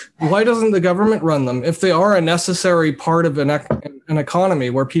store. Why doesn't the government run them? If they are a necessary part of an economy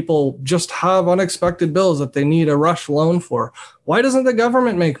where people just have unexpected bills that they need a rush loan for, why doesn't the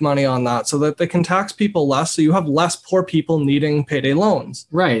government make money on that so that they can tax people less, so you have less poor people needing payday loans?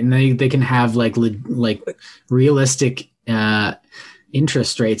 Right, and they can have like realistic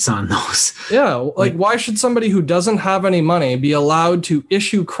interest rates on those. Yeah, like why should somebody who doesn't have any money be allowed to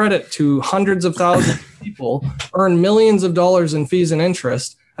issue credit to hundreds of thousands of people, earn millions of dollars in fees and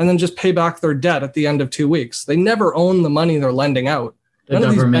interest, and then just pay back their debt at the end of 2 weeks? They never own the money they're lending out. None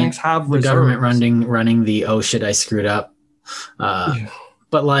of these banks have reserves. The government running the, oh shit, I screwed up.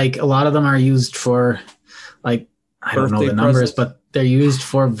 But like a lot of them are used for, like, I don't know the numbers, but they're used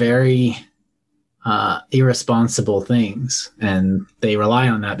for very irresponsible things, and they rely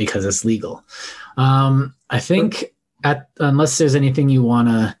on that because it's legal. I think unless there's anything you want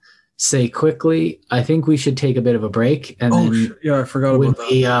to say quickly, I think we should take a bit of a break, and then I forgot about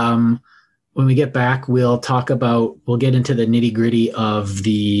that. When we get back, we'll get into the nitty gritty of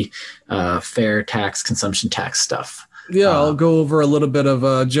the fair tax, consumption tax stuff. Yeah, I'll go over a little bit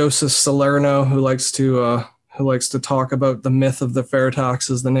of Joseph Salerno, who likes to talk about the myth of the fair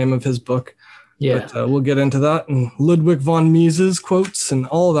tax, is the name of his book. Yeah, but we'll get into that, and Ludwig von Mises quotes and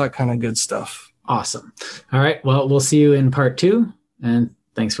all that kind of good stuff. Awesome. All right. Well, we'll see you in part 2, and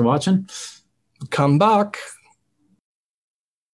thanks for watching. Come back.